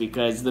Miz,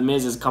 because The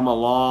Miz has come a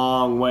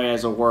long way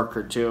as a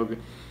worker too,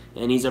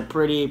 and he's a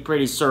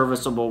pretty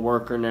serviceable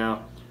worker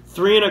now.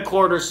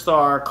 3¼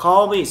 star.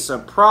 Call me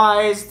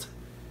surprised.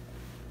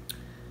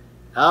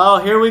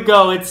 Oh, here we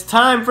go. It's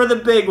time for the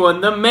big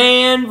one. The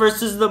Man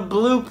versus the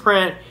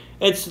Blueprint.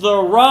 It's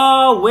the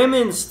Raw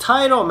Women's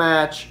title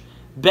match.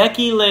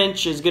 Becky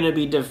Lynch is going to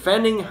be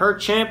defending her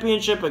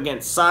championship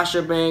against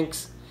Sasha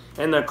Banks.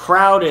 And the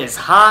crowd is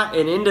hot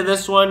and into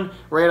this one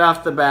right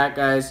off the bat,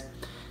 guys.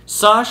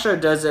 Sasha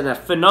does a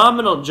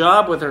phenomenal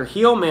job with her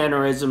heel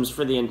mannerisms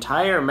for the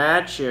entire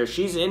match here.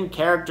 She's in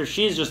character.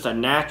 She's just a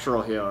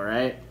natural heel,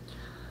 right?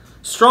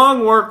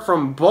 Strong work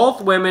from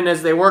both women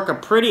as they work a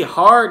pretty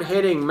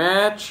hard-hitting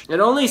match. It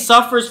only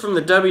suffers from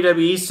the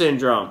WWE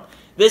syndrome.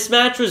 This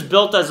match was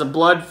built as a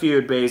blood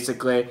feud,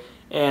 basically.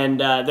 And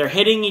they're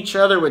hitting each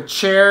other with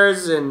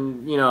chairs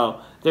and, you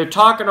know, they're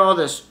talking all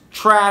this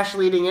trash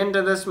leading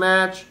into this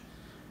match.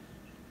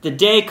 The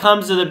day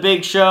comes to the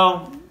big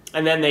show,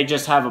 and then they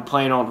just have a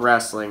plain old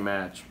wrestling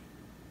match.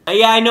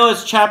 Yeah, I know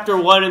it's chapter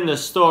 1 in the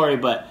story,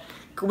 but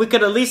we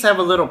could at least have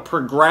a little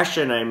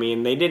progression. I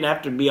mean, they didn't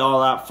have to be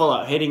all out, full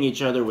out hitting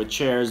each other with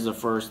chairs the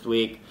first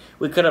week.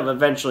 We could have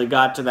eventually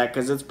got to that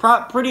because it's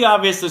pretty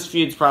obvious this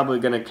feud's probably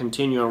going to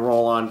continue and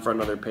roll on for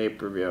another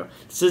pay-per-view.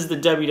 This is the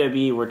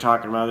WWE we're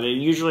talking about. It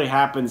usually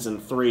happens in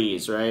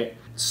threes, right?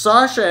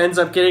 Sasha ends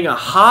up getting a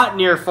hot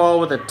near fall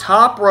with a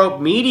top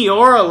rope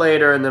Meteora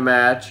later in the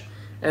match.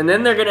 And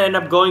then they're going to end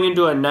up going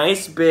into a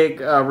nice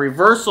big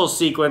reversal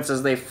sequence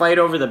as they fight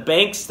over the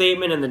Banks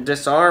statement and the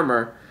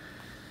disarmor.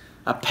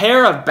 A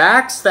pair of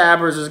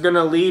backstabbers is going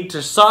to lead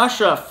to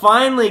Sasha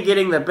finally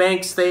getting the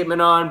Banks statement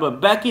on,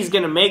 but Becky's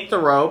going to make the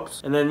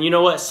ropes. And then you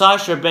know what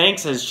Sasha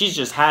Banks says? She's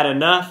just had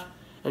enough.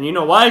 And you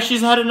know why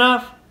she's had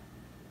enough?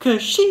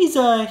 Because she's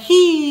a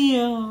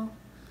heel.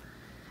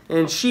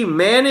 And she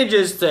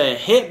manages to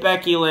hit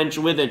Becky Lynch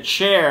with a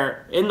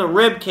chair in the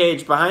rib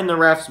cage behind the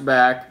ref's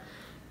back.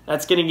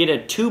 That's going to get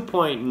a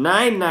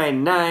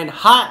 2.999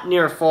 hot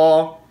near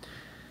fall.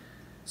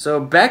 So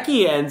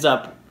Becky ends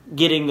up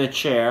getting the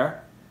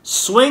chair.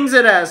 Swings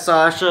it at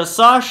Sasha.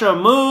 Sasha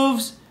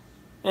moves.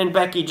 And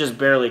Becky just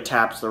barely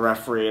taps the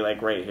referee,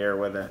 like right here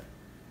with it.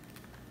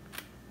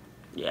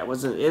 Yeah, it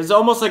was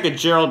almost like a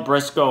Gerald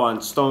Briscoe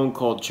on Stone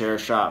Cold chair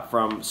shot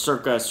from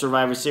circa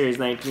Survivor Series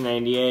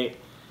 1998.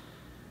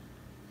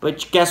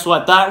 But guess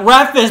what? That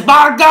ref is,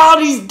 by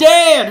God, he's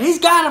dead. He's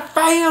got a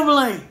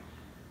family.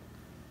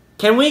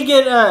 Can we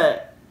get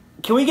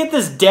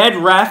this dead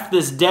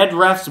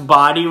ref's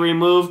body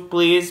removed,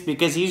 please?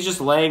 Because he's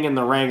just laying in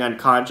the ring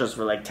unconscious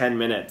for like 10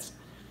 minutes.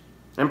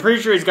 I'm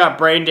pretty sure he's got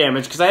brain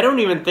damage because I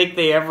don't even think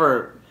he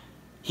ever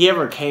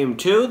came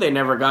to. They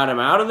never got him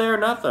out of there,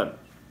 nothing.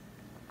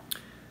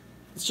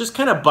 It's just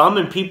kind of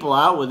bumming people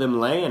out with him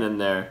laying in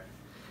there.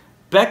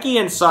 Becky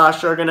and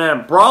Sasha are going to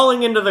end up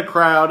brawling into the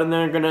crowd, and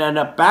they're going to end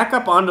up back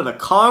up onto the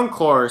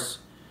concourse.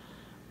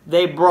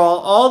 They brawl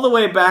all the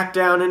way back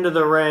down into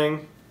the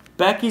ring.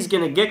 Becky's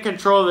going to get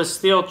control of the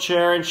steel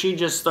chair, and she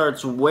just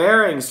starts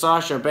wearing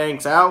Sasha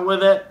Banks out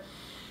with it.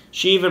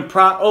 She even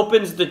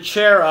opens the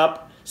chair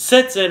up,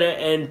 sits in it,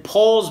 and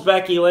pulls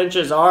Becky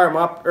Lynch's arm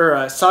up,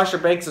 or Sasha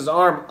Banks'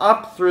 arm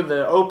up through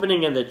the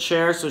opening of the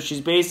chair. So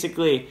she's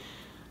basically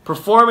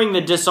performing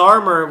the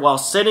disarmor while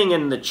sitting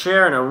in the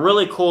chair in a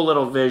really cool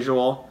little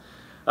visual.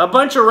 A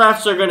bunch of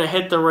refs are going to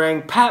hit the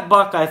ring. Pat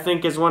Buck, I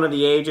think, is one of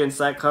the agents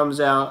that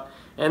comes out,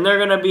 and they're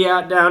going to be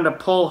out down to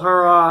pull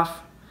her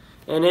off.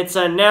 And it's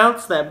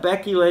announced that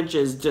Becky Lynch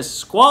is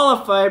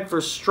disqualified for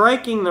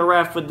striking the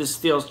ref with the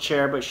steel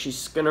chair, but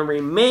she's going to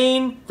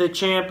remain the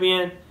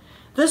champion.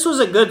 This was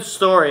a good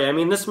story. I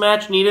mean, this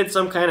match needed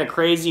some kind of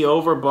crazy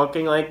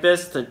overbooking like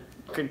this to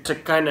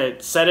kind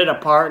of set it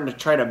apart and to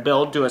try to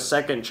build to a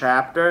second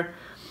chapter.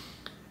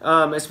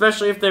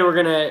 Especially if they were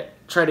going to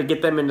try to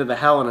get them into the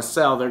Hell in a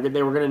Cell.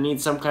 They were going to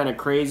need some kind of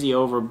crazy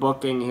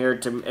overbooking here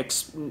to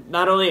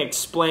not only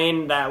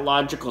explain that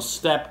logical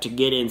step to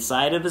get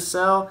inside of the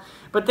cell,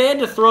 but they had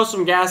to throw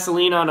some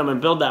gasoline on him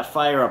and build that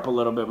fire up a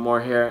little bit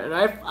more here. And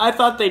I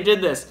thought they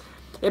did this.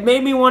 It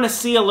made me want to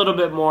see a little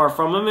bit more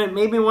from him. It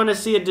made me want to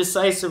see a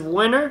decisive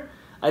winner.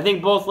 I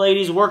think both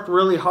ladies worked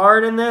really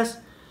hard in this.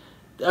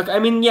 I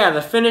mean, yeah,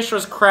 the finish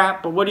was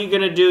crap, but what are you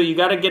going to do? You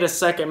got to get a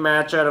second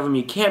match out of them.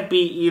 You can't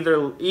beat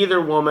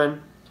either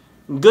woman.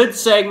 Good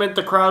segment.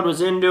 The crowd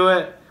was into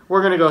it.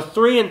 We're going to go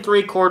 3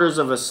 3/4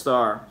 of a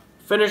star.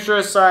 Finisher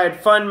aside,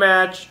 fun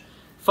match,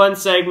 fun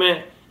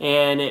segment,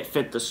 and it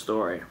fit the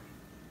story.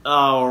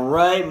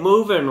 Alright,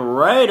 moving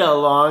right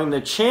along.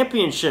 The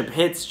championship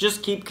hits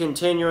just keep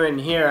continuing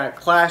here at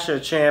Clash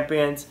of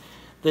Champions.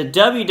 The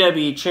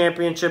WWE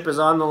Championship is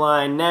on the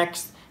line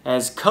next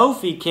as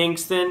Kofi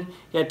Kingston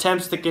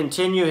attempts to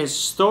continue his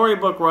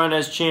storybook run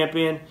as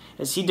champion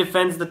as he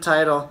defends the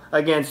title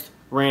against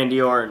Randy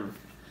Orton.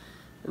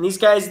 And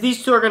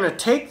these two are going to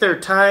take their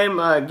time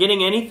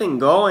getting anything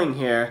going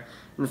here.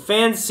 And the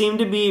fans seem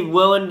to be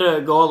willing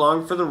to go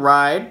along for the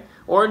ride.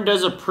 Orton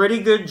does a pretty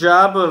good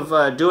job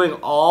of doing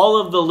all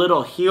of the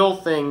little heel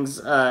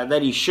things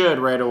that he should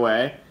right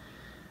away.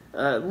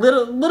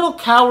 Little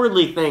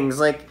cowardly things,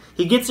 like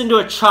he gets into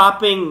a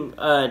chopping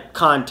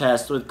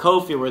contest with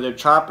Kofi where they're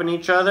chopping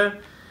each other.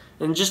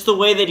 And just the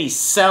way that he's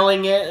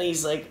selling it,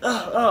 he's like,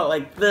 oh,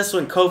 like this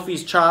when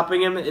Kofi's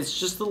chopping him. It's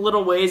just the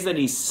little ways that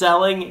he's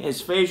selling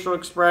his facial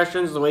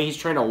expressions, the way he's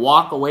trying to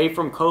walk away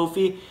from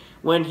Kofi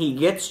when he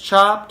gets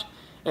chopped.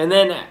 And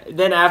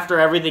then after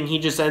everything, he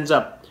just ends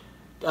up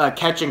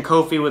catching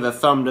Kofi with a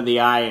thumb to the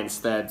eye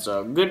instead.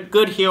 So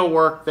good heel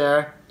work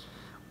there.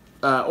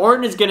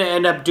 Orton is going to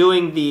end up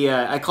doing the,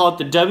 I call it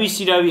the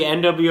WCW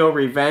NWO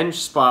Revenge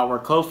spot where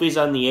Kofi's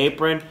on the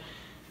apron.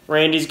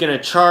 Randy's going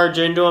to charge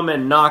into him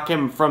and knock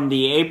him from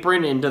the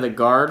apron into the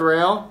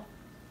guardrail.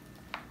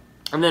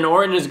 And then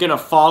Orton is going to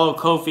follow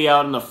Kofi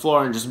out on the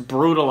floor and just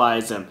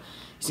brutalize him.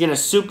 He's going to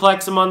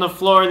suplex him on the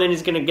floor, and then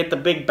he's going to get the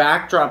big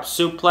backdrop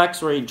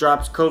suplex where he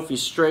drops Kofi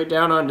straight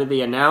down onto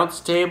the announce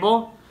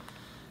table.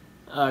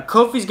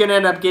 Kofi's going to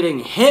end up getting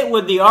hit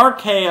with the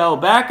RKO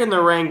back in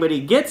the ring, but he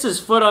gets his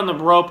foot on the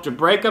rope to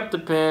break up the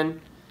pin.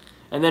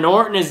 And then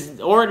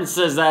Orton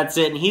says that's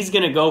it, and he's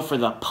going to go for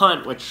the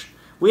punt, which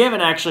we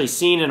haven't actually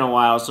seen in a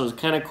while, so it's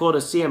kind of cool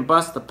to see him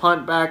bust the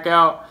punt back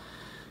out.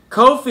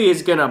 Kofi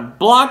is going to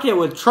block it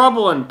with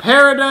Trouble in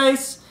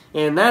Paradise,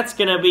 and that's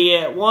going to be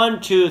it. 1,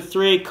 2,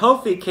 3.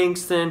 Kofi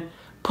Kingston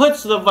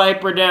puts the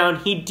Viper down.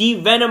 He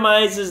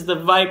devenomizes the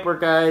Viper,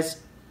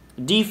 guys.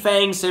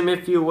 Defangs him,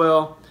 if you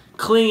will.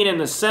 Clean in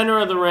the center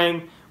of the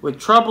ring with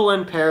Trouble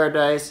in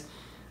Paradise.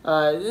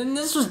 And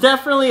this was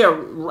definitely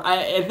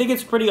I think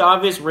it's pretty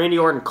obvious Randy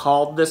Orton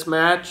called this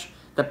match.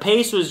 The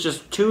pace was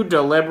just too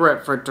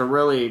deliberate for it to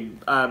really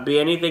be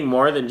anything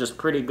more than just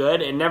pretty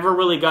good. It never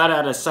really got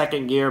out of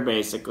second gear,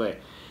 basically.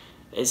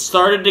 It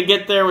started to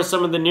get there with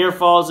some of the near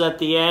falls at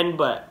the end,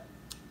 but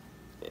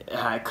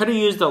I could have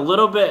used a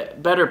little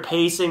bit better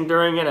pacing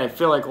during it. I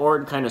feel like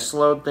Orton kind of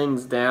slowed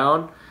things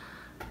down.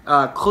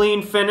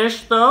 Clean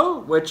finish,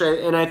 though,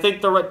 I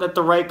think that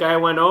the right guy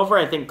went over.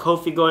 I think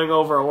Kofi going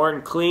over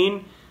Orton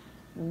clean.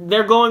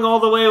 They're going all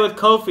the way with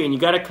Kofi, and you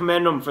got to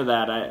commend him for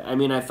that. I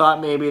mean, I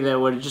thought maybe there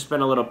would have just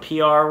been a little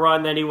PR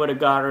run that he would have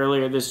got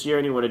earlier this year,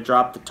 and he would have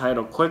dropped the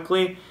title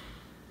quickly.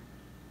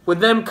 With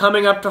them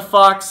coming up to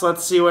Fox,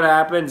 let's see what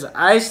happens.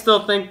 I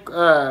still think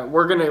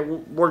we're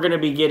gonna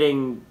be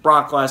getting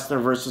Brock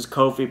Lesnar versus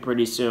Kofi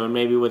pretty soon.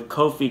 Maybe with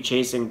Kofi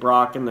chasing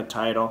Brock in the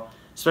title,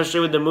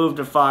 especially with the move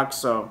to Fox.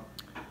 So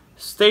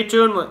stay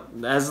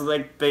tuned, as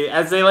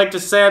they like to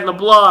say on the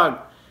blog.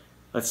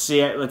 Let's see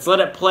it. Let's let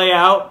it play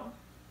out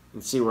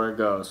and see where it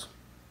goes.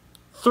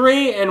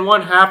 3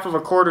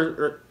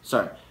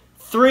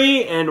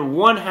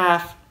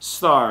 1/2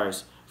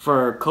 stars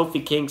for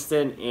Kofi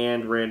Kingston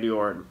and Randy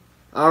Orton.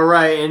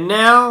 Alright, and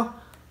now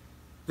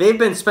they've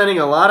been spending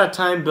a lot of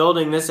time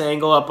building this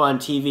angle up on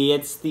TV.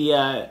 It's the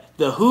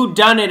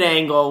whodunit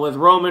angle with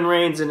Roman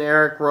Reigns and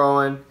Eric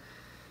Rowan.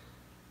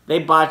 They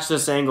botched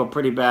this angle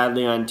pretty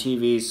badly on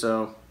TV,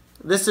 so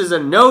this is a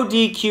no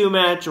DQ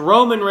match.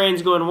 Roman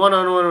Reigns going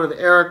one-on-one with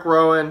Eric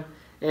Rowan.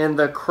 And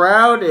the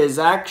crowd is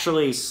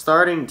actually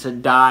starting to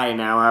die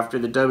now after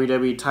the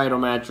WWE title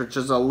match, which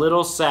is a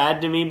little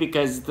sad to me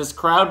because this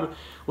crowd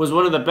was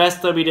one of the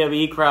best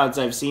WWE crowds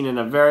I've seen in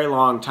a very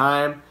long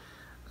time.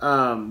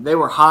 They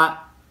were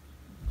hot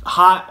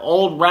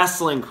old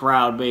wrestling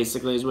crowd,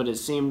 basically, is what it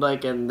seemed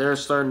like, and they're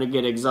starting to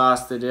get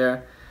exhausted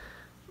here.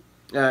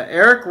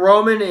 Eric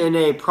Rowan in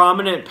a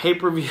prominent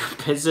pay-per-view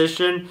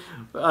position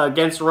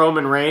against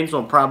Roman Reigns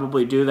will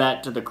probably do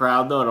that to the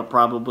crowd, though. It'll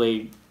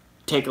probably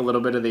take a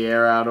little bit of the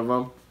air out of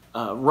him.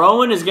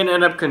 Rowan is going to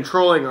end up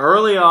controlling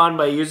early on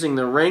by using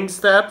the ring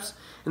steps,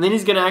 and then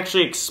he's going to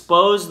actually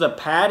expose the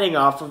padding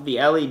off of the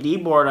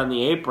LED board on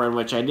the apron,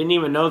 which I didn't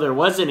even know there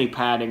was any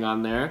padding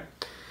on there.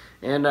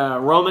 And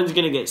Roman's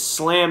going to get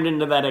slammed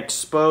into that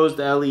exposed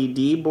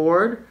LED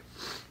board.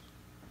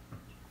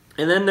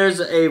 And then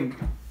there's a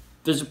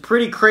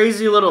pretty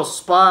crazy little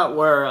spot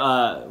where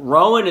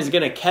Rowan is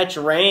going to catch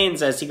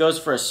Reigns as he goes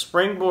for a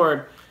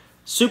springboard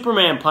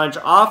Superman punch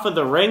off of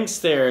the ring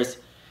stairs.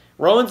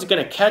 Rowan's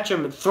going to catch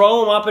him and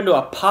throw him up into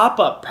a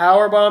pop-up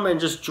powerbomb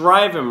and just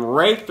drive him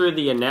right through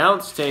the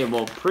announce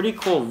table. Pretty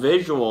cool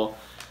visual.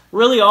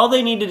 Really, all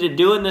they needed to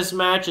do in this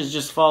match is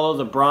just follow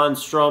the Braun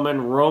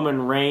Strowman,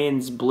 Roman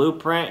Reigns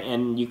blueprint,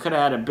 and you could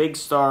have had a big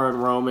star in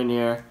Roman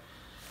here.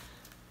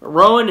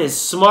 Rowan is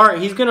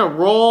smart. He's going to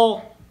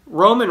roll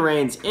Roman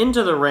Reigns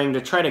into the ring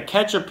to try to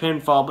catch a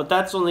pinfall, but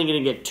that's only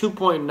going to get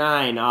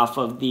 2.9 off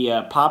of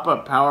the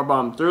pop-up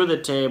powerbomb through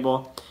the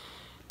table.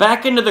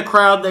 Back into the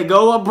crowd, they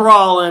go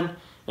a-brawling,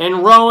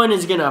 and Rowan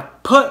is going to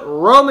put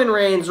Roman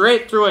Reigns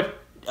right through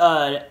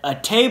a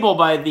table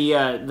by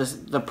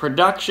the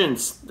production.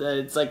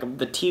 It's like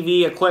the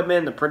TV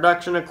equipment, the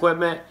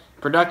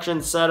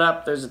production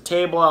setup. There's a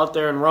table out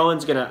there, and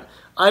Rowan's going to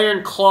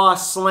Iron Claw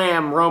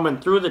slam Roman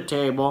through the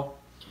table.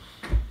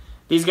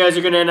 These guys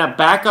are going to end up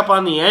back up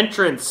on the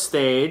entrance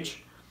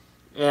stage,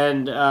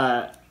 and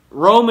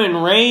Roman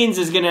Reigns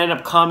is going to end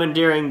up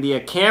commandeering the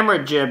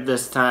camera jib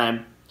this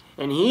time.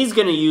 And he's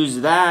going to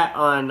use that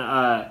on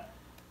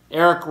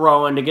Eric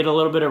Rowan to get a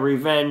little bit of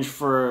revenge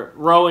for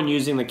Rowan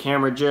using the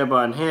camera jib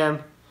on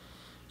him.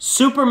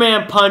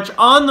 Superman punch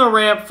on the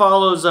ramp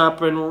follows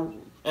up,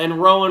 and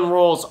Rowan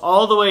rolls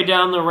all the way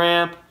down the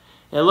ramp.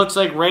 It looks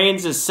like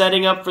Reigns is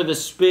setting up for the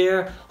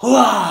spear.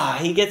 Hooah!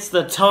 He gets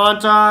the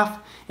taunt off,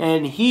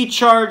 and he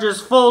charges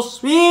full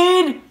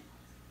speed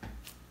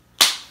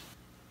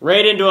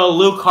right into a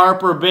Luke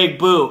Harper big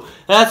boot.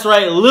 That's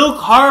right, Luke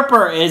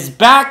Harper is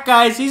back,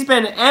 guys. He's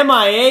been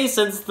MIA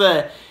since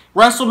the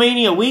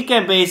WrestleMania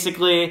weekend,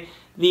 basically.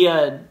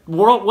 The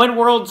When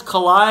Worlds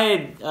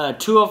Collide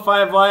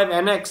 205 Live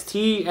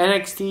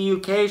NXT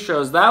UK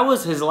shows. That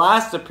was his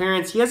last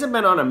appearance. He hasn't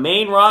been on a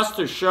main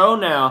roster show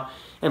now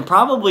in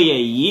probably a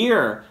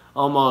year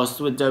almost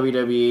with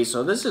WWE.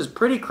 So this is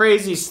pretty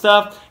crazy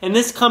stuff. And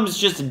this comes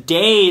just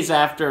days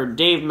after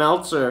Dave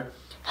Meltzer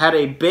had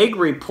a big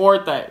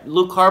report that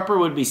Luke Harper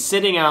would be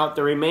sitting out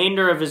the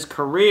remainder of his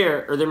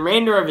career, or the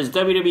remainder of his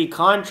WWE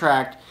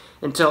contract,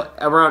 until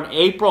around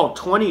April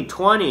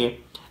 2020,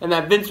 and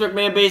that Vince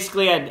McMahon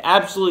basically had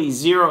absolutely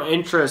zero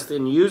interest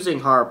in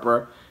using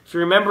Harper. If you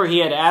remember, he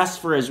had asked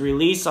for his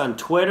release on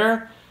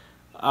Twitter,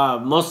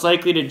 most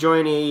likely to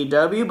join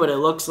AEW, but it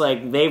looks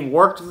like they've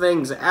worked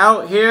things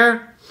out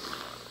here.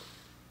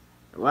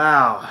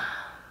 Wow.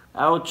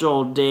 Ouch,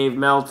 old Dave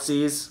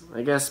Meltzies.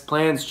 I guess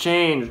plans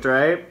changed,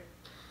 right?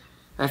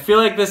 I feel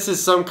like this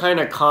is some kind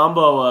of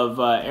combo of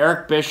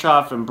Eric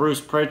Bischoff and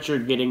Bruce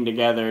Pritchard getting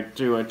together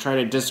to try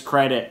to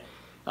discredit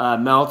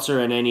Meltzer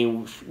in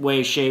any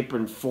way, shape,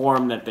 and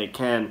form that they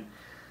can.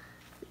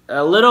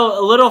 A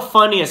little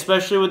funny,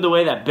 especially with the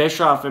way that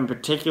Bischoff in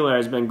particular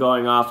has been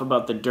going off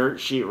about the dirt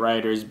sheet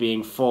writers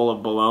being full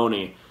of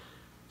baloney.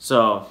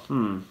 So,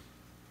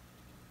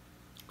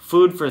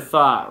 food for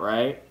thought,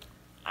 right?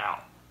 Ow.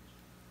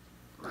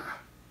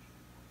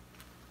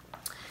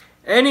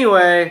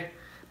 Anyway,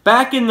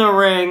 back in the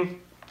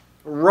ring,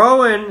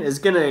 Rowan is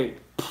going to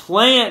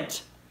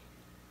plant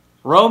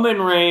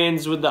Roman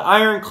Reigns with the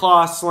Iron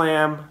Claw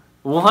Slam.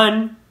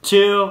 1,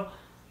 2,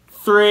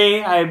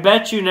 3. I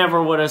bet you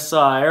never would have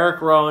saw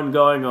Eric Rowan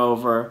going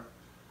over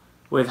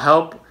with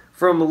help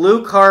from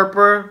Luke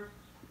Harper.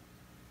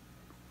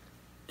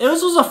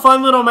 This was a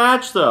fun little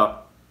match, though.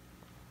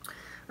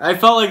 I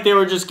felt like they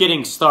were just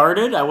getting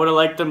started. I would have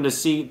liked them to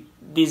see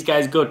these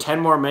guys go 10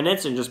 more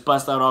minutes and just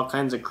bust out all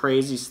kinds of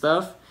crazy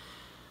stuff.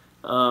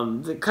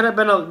 It could have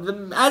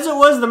been as it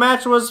was, the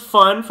match was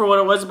fun for what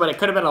it was, but it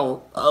could have been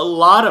a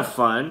lot of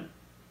fun.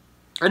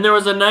 And there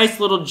was a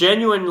nice little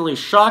genuinely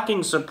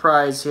shocking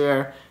surprise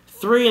here.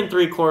 3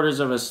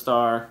 3/4 of a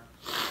star.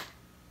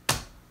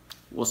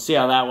 We'll see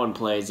how that one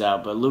plays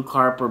out. But Luke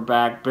Harper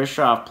back,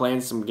 Bischoff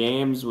playing some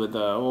games with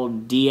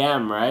old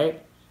DM,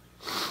 right?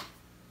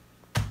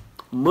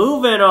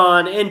 Moving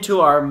on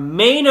into our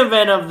main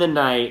event of the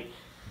night.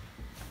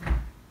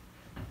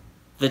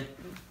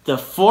 The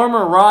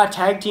former Raw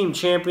Tag Team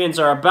Champions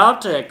are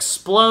about to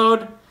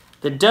explode.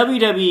 The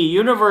WWE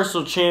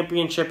Universal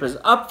Championship is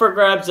up for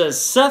grabs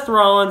as Seth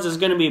Rollins is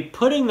going to be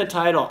putting the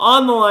title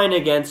on the line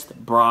against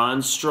Braun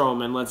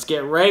Strowman. Let's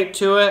get right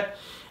to it.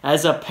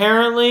 As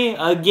apparently,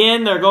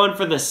 again, they're going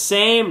for the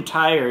same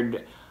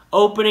tired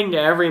opening to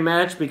every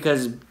match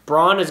because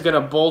Braun is going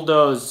to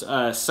bulldoze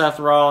Seth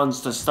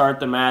Rollins to start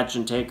the match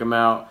and take him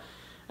out.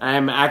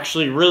 I'm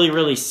actually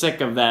really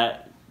sick of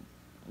that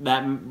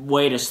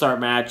way to start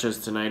matches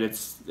tonight.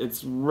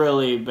 It's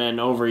really been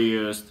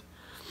overused.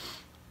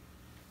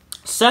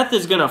 Seth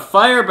is going to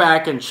fire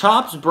back and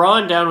chops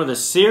Braun down with a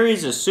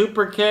series of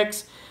super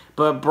kicks,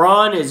 but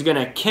Braun is going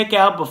to kick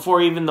out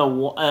before even a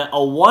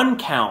 1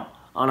 count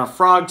on a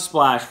frog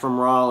splash from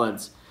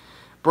Rollins.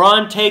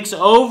 Braun takes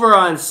over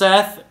on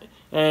Seth,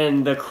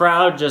 and the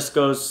crowd just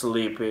goes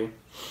sleepy.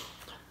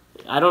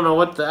 I don't know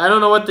what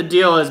the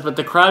deal is, but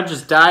the crowd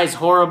just dies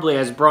horribly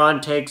as Braun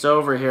takes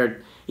over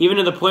here. Even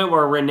to the point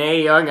where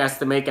Renee Young has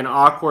to make an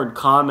awkward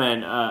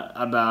comment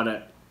about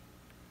it.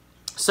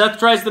 Seth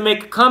tries to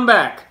make a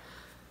comeback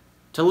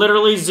to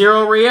literally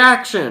zero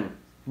reaction,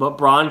 but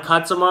Braun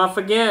cuts him off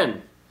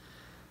again.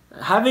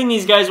 Having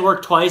these guys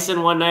work twice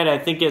in one night, I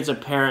think is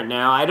apparent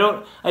now.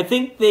 I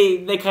think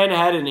they kind of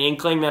had an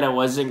inkling that it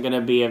wasn't going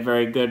to be a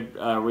very good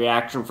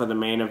reaction for the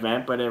main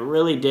event, but it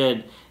really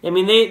did. I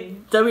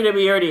mean,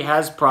 WWE already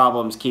has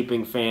problems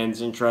keeping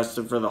fans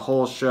interested for the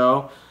whole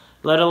show,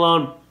 let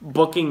alone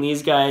booking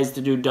these guys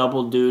to do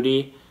double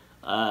duty.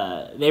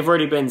 They've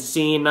already been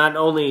seen not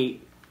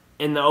only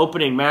in the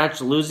opening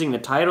match losing the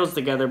titles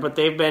together, but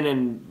they've been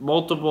in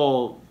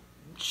multiple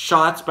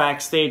shots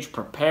backstage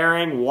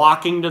preparing,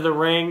 walking to the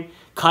ring,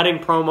 cutting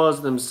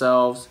promos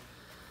themselves.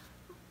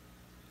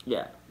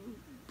 Yeah.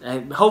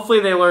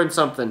 Hopefully they learned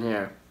something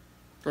here.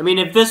 I mean,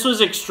 if this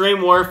was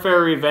Extreme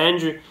Warfare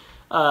Revenge,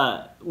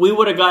 we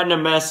would have gotten a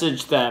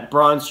message that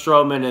Braun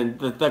Strowman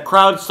and the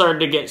crowd started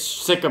to get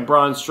sick of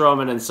Braun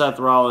Strowman and Seth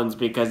Rollins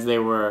because they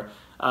were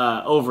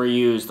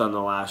overused on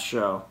the last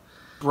show.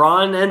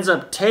 Braun ends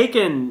up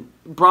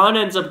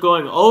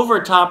going over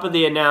top of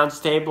the announce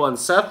table, and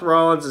Seth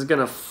Rollins is going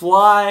to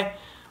fly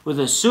with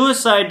a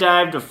suicide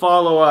dive to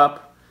follow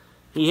up.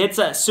 He hits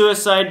that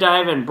suicide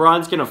dive, and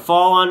Braun's going to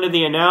fall onto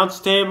the announce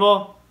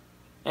table,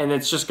 and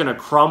it's just going to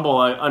crumble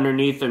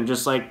underneath him,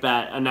 just like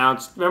that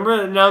announce. Remember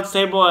the announce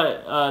table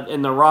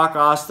in the Rock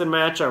Austin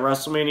match at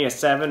WrestleMania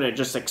 7? It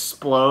just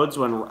explodes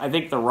when I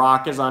think the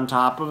Rock is on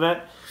top of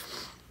it.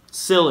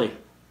 Silly.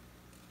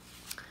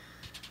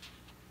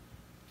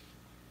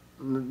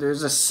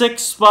 There's a 6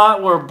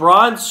 spot where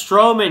Braun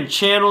Strowman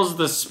channels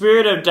the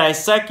spirit of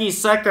Daisuke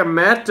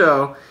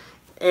Sekimoto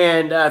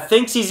and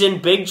thinks he's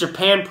in Big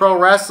Japan Pro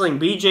Wrestling,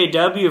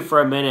 BJW, for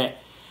a minute.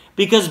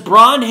 Because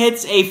Braun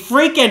hits a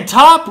freaking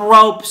top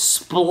rope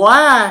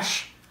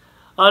splash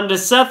onto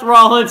Seth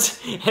Rollins.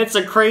 It's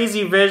a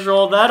crazy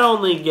visual. That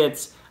only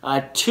gets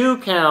a 2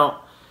 count.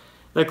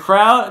 The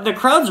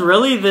crowd's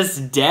really this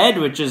dead,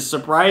 which is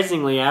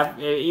surprisingly,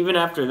 even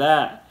after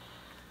that.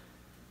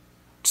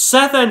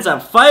 Seth ends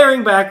up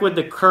firing back with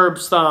the curb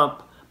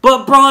stomp,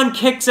 but Braun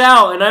kicks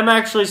out, and I'm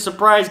actually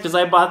surprised because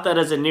I bought that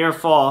as a near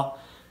fall.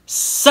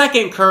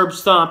 Second curb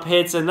stomp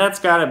hits, and that's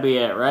got to be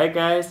it, right,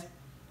 guys?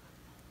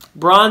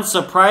 Braun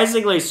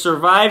surprisingly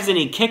survives, and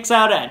he kicks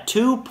out at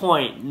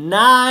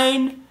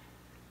 2.9.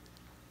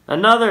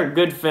 Another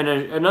good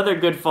finish, another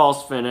good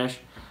false finish.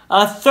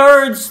 A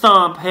third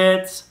stomp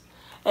hits,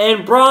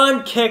 and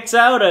Braun kicks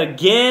out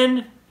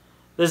again.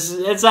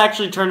 It's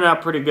actually turning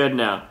out pretty good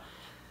now.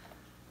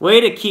 Way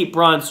to keep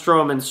Braun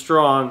Strowman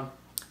strong.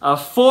 A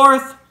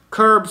fourth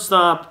curb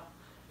stomp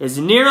is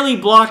nearly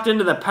blocked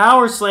into the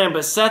power slam,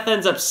 but Seth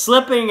ends up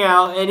slipping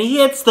out, and he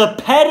hits the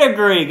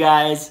pedigree,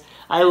 guys.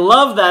 I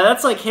love that.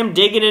 That's like him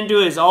digging into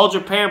his All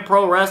Japan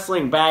Pro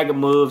Wrestling bag of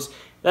moves.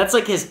 That's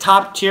like his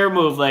top tier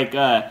move, like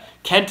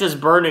Kenta's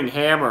Burning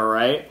Hammer,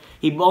 right?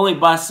 He only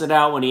busts it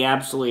out when he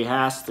absolutely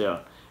has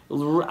to.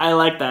 I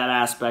like that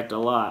aspect a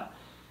lot.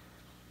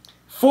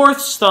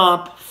 Fourth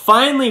stomp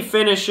finally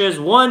finishes.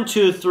 1,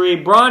 2, 3.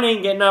 Braun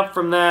ain't getting up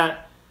from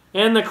that.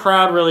 And the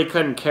crowd really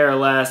couldn't care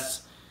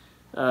less.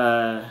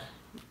 Yeah,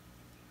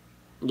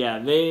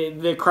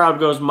 the crowd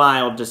goes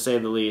mild, to say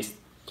the least.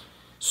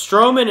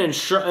 Strowman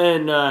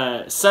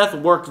and Seth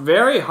worked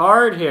very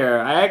hard here.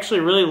 I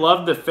actually really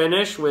loved the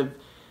finish with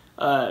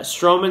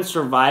Strowman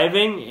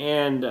surviving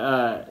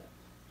and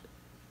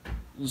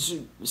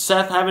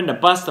Seth having to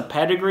bust the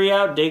pedigree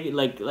out,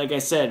 like I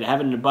said,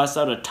 having to bust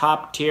out a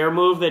top tier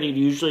move that he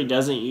usually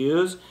doesn't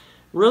use.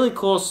 Really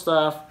cool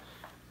stuff.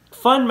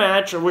 Fun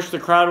match. I wish the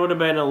crowd would have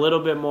been a little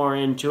bit more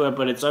into it,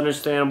 but it's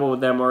understandable with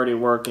them already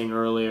working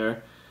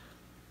earlier.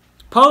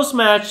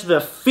 Post-match,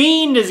 The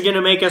Fiend is going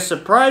to make a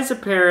surprise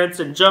appearance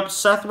and jump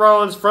Seth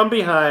Rollins from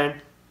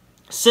behind.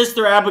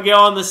 Sister Abigail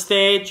on the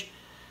stage.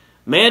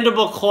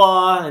 Mandible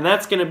Claw, and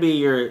that's going to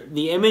be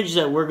the image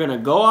that we're going to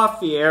go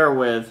off the air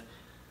with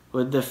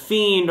The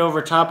Fiend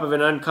over top of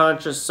an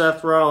unconscious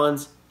Seth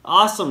Rollins.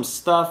 Awesome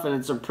stuff, and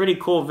it's a pretty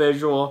cool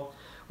visual.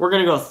 We're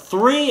going to go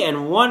 3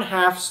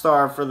 1/2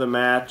 star for the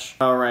match.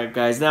 Alright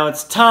guys, now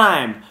it's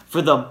time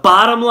for the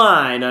bottom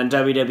line on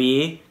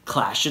WWE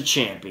Clash of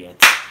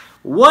Champions.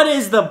 What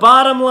is the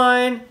bottom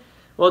line?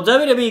 Well,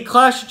 WWE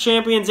Clash of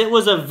Champions, it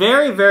was a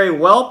very, very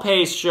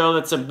well-paced show.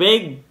 That's a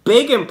big,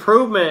 big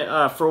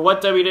improvement for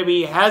what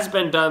WWE has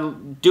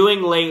been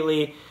doing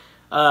lately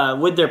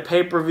with their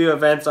pay-per-view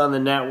events on the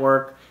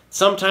network.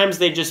 Sometimes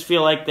they just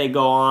feel like they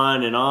go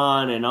on and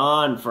on and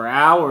on for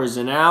hours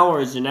and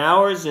hours and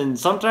hours, and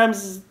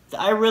sometimes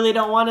I really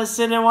don't want to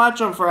sit and watch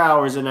them for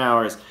hours and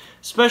hours,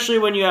 especially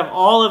when you have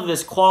all of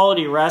this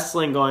quality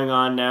wrestling going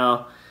on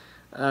now.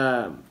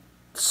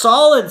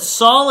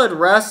 Solid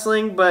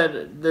wrestling,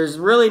 but there's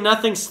really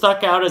nothing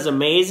stuck out as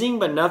amazing,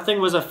 but nothing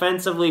was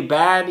offensively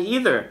bad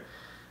either.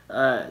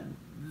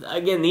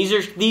 Again, these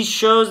are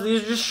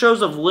just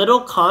shows of little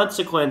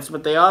consequence,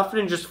 but they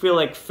often just feel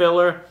like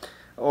filler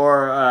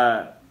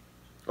or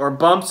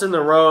bumps in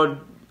the road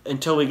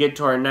until we get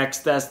to our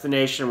next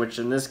destination, which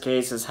in this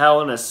case is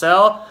Hell in a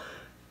Cell,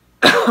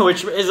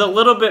 which is a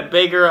little bit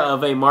bigger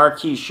of a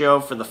marquee show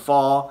for the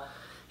fall.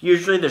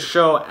 Usually the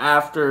show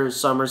after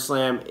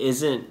SummerSlam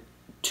isn't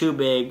too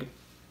big,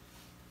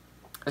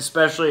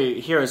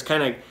 especially here is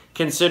kind of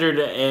considered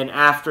an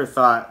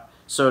afterthought.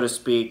 so to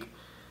speak.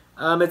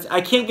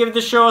 I can't give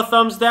the show a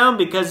thumbs down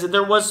because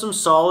there was some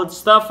solid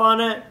stuff on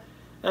it,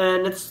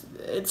 and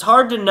it's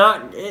hard to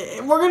not.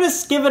 We're gonna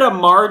give it a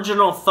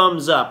marginal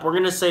thumbs up. We're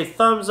gonna say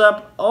thumbs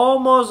up,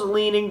 almost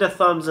leaning to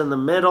thumbs in the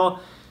middle,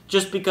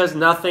 just because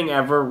nothing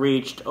ever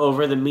reached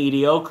over the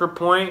mediocre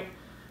point.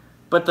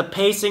 But the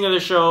pacing of the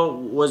show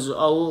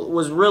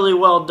was really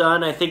well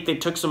done. I think they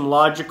took some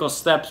logical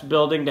steps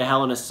building to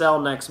Hell in a Cell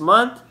next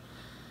month.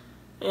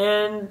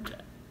 And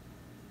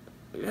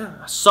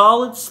yeah,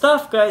 solid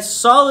stuff, guys.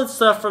 Solid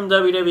stuff from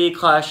WWE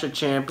Clash of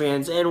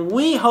Champions. And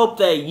we hope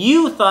that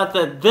you thought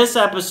that this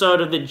episode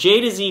of the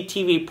JtoZ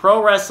TV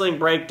Pro Wrestling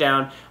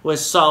Breakdown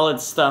was solid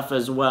stuff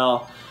as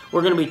well.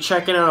 We're going to be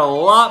checking out a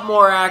lot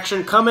more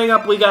action. Coming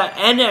up, we got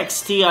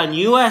NXT on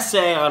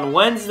USA on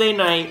Wednesday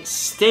night.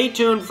 Stay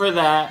tuned for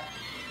that.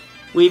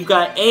 We've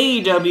got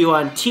AEW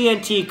on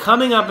TNT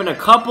coming up in a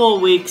couple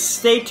of weeks.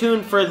 Stay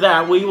tuned for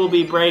that. We will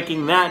be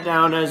breaking that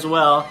down as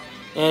well.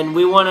 And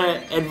we want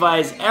to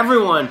advise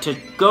everyone to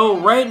go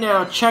right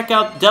now, check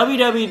out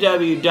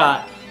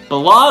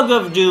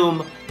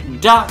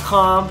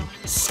www.blogofdoom.com.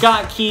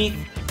 Scott Keith,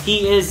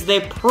 he is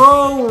the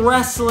pro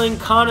wrestling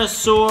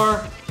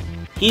connoisseur.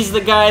 He's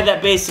the guy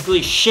that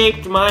basically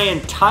shaped my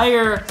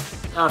entire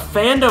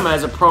fandom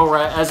as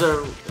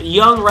a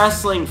young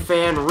wrestling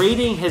fan,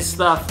 reading his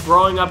stuff,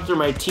 growing up through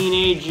my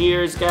teenage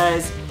years,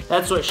 guys.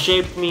 That's what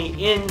shaped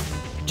me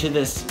into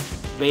this,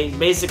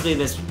 basically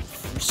this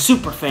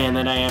super fan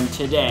that I am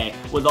today.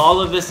 With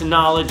all of this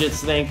knowledge,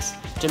 it's thanks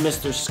to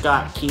Mr.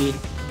 Scott Keith.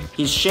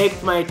 He's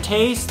shaped my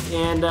taste,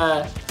 and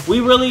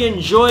we really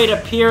enjoyed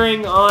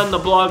appearing on the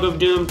Blog of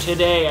Doom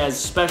today as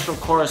special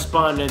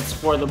correspondents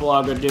for the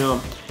Blog of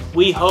Doom.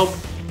 We hope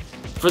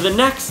for the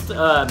next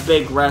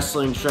big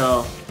wrestling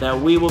show that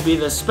we will be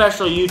the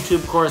special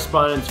YouTube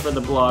correspondents for the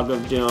Blog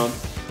of Doom.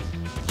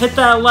 Hit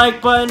that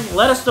like button,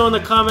 let us know in the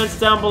comments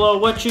down below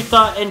what you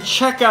thought, and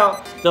check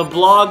out the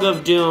Blog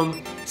of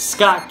Doom,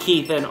 Scott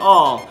Keith, and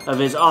all of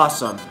his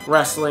awesome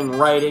wrestling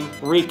writing,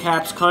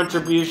 recaps,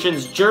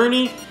 contributions,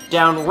 journey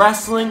down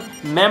wrestling,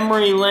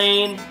 memory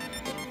lane,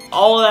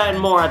 all of that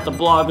and more at the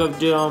Blog of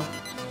Doom.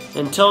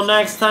 Until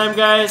next time,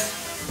 guys,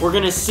 we're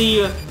going to see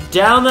you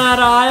down that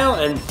aisle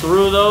and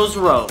through those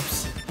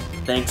ropes.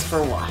 Thanks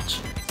for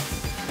watching.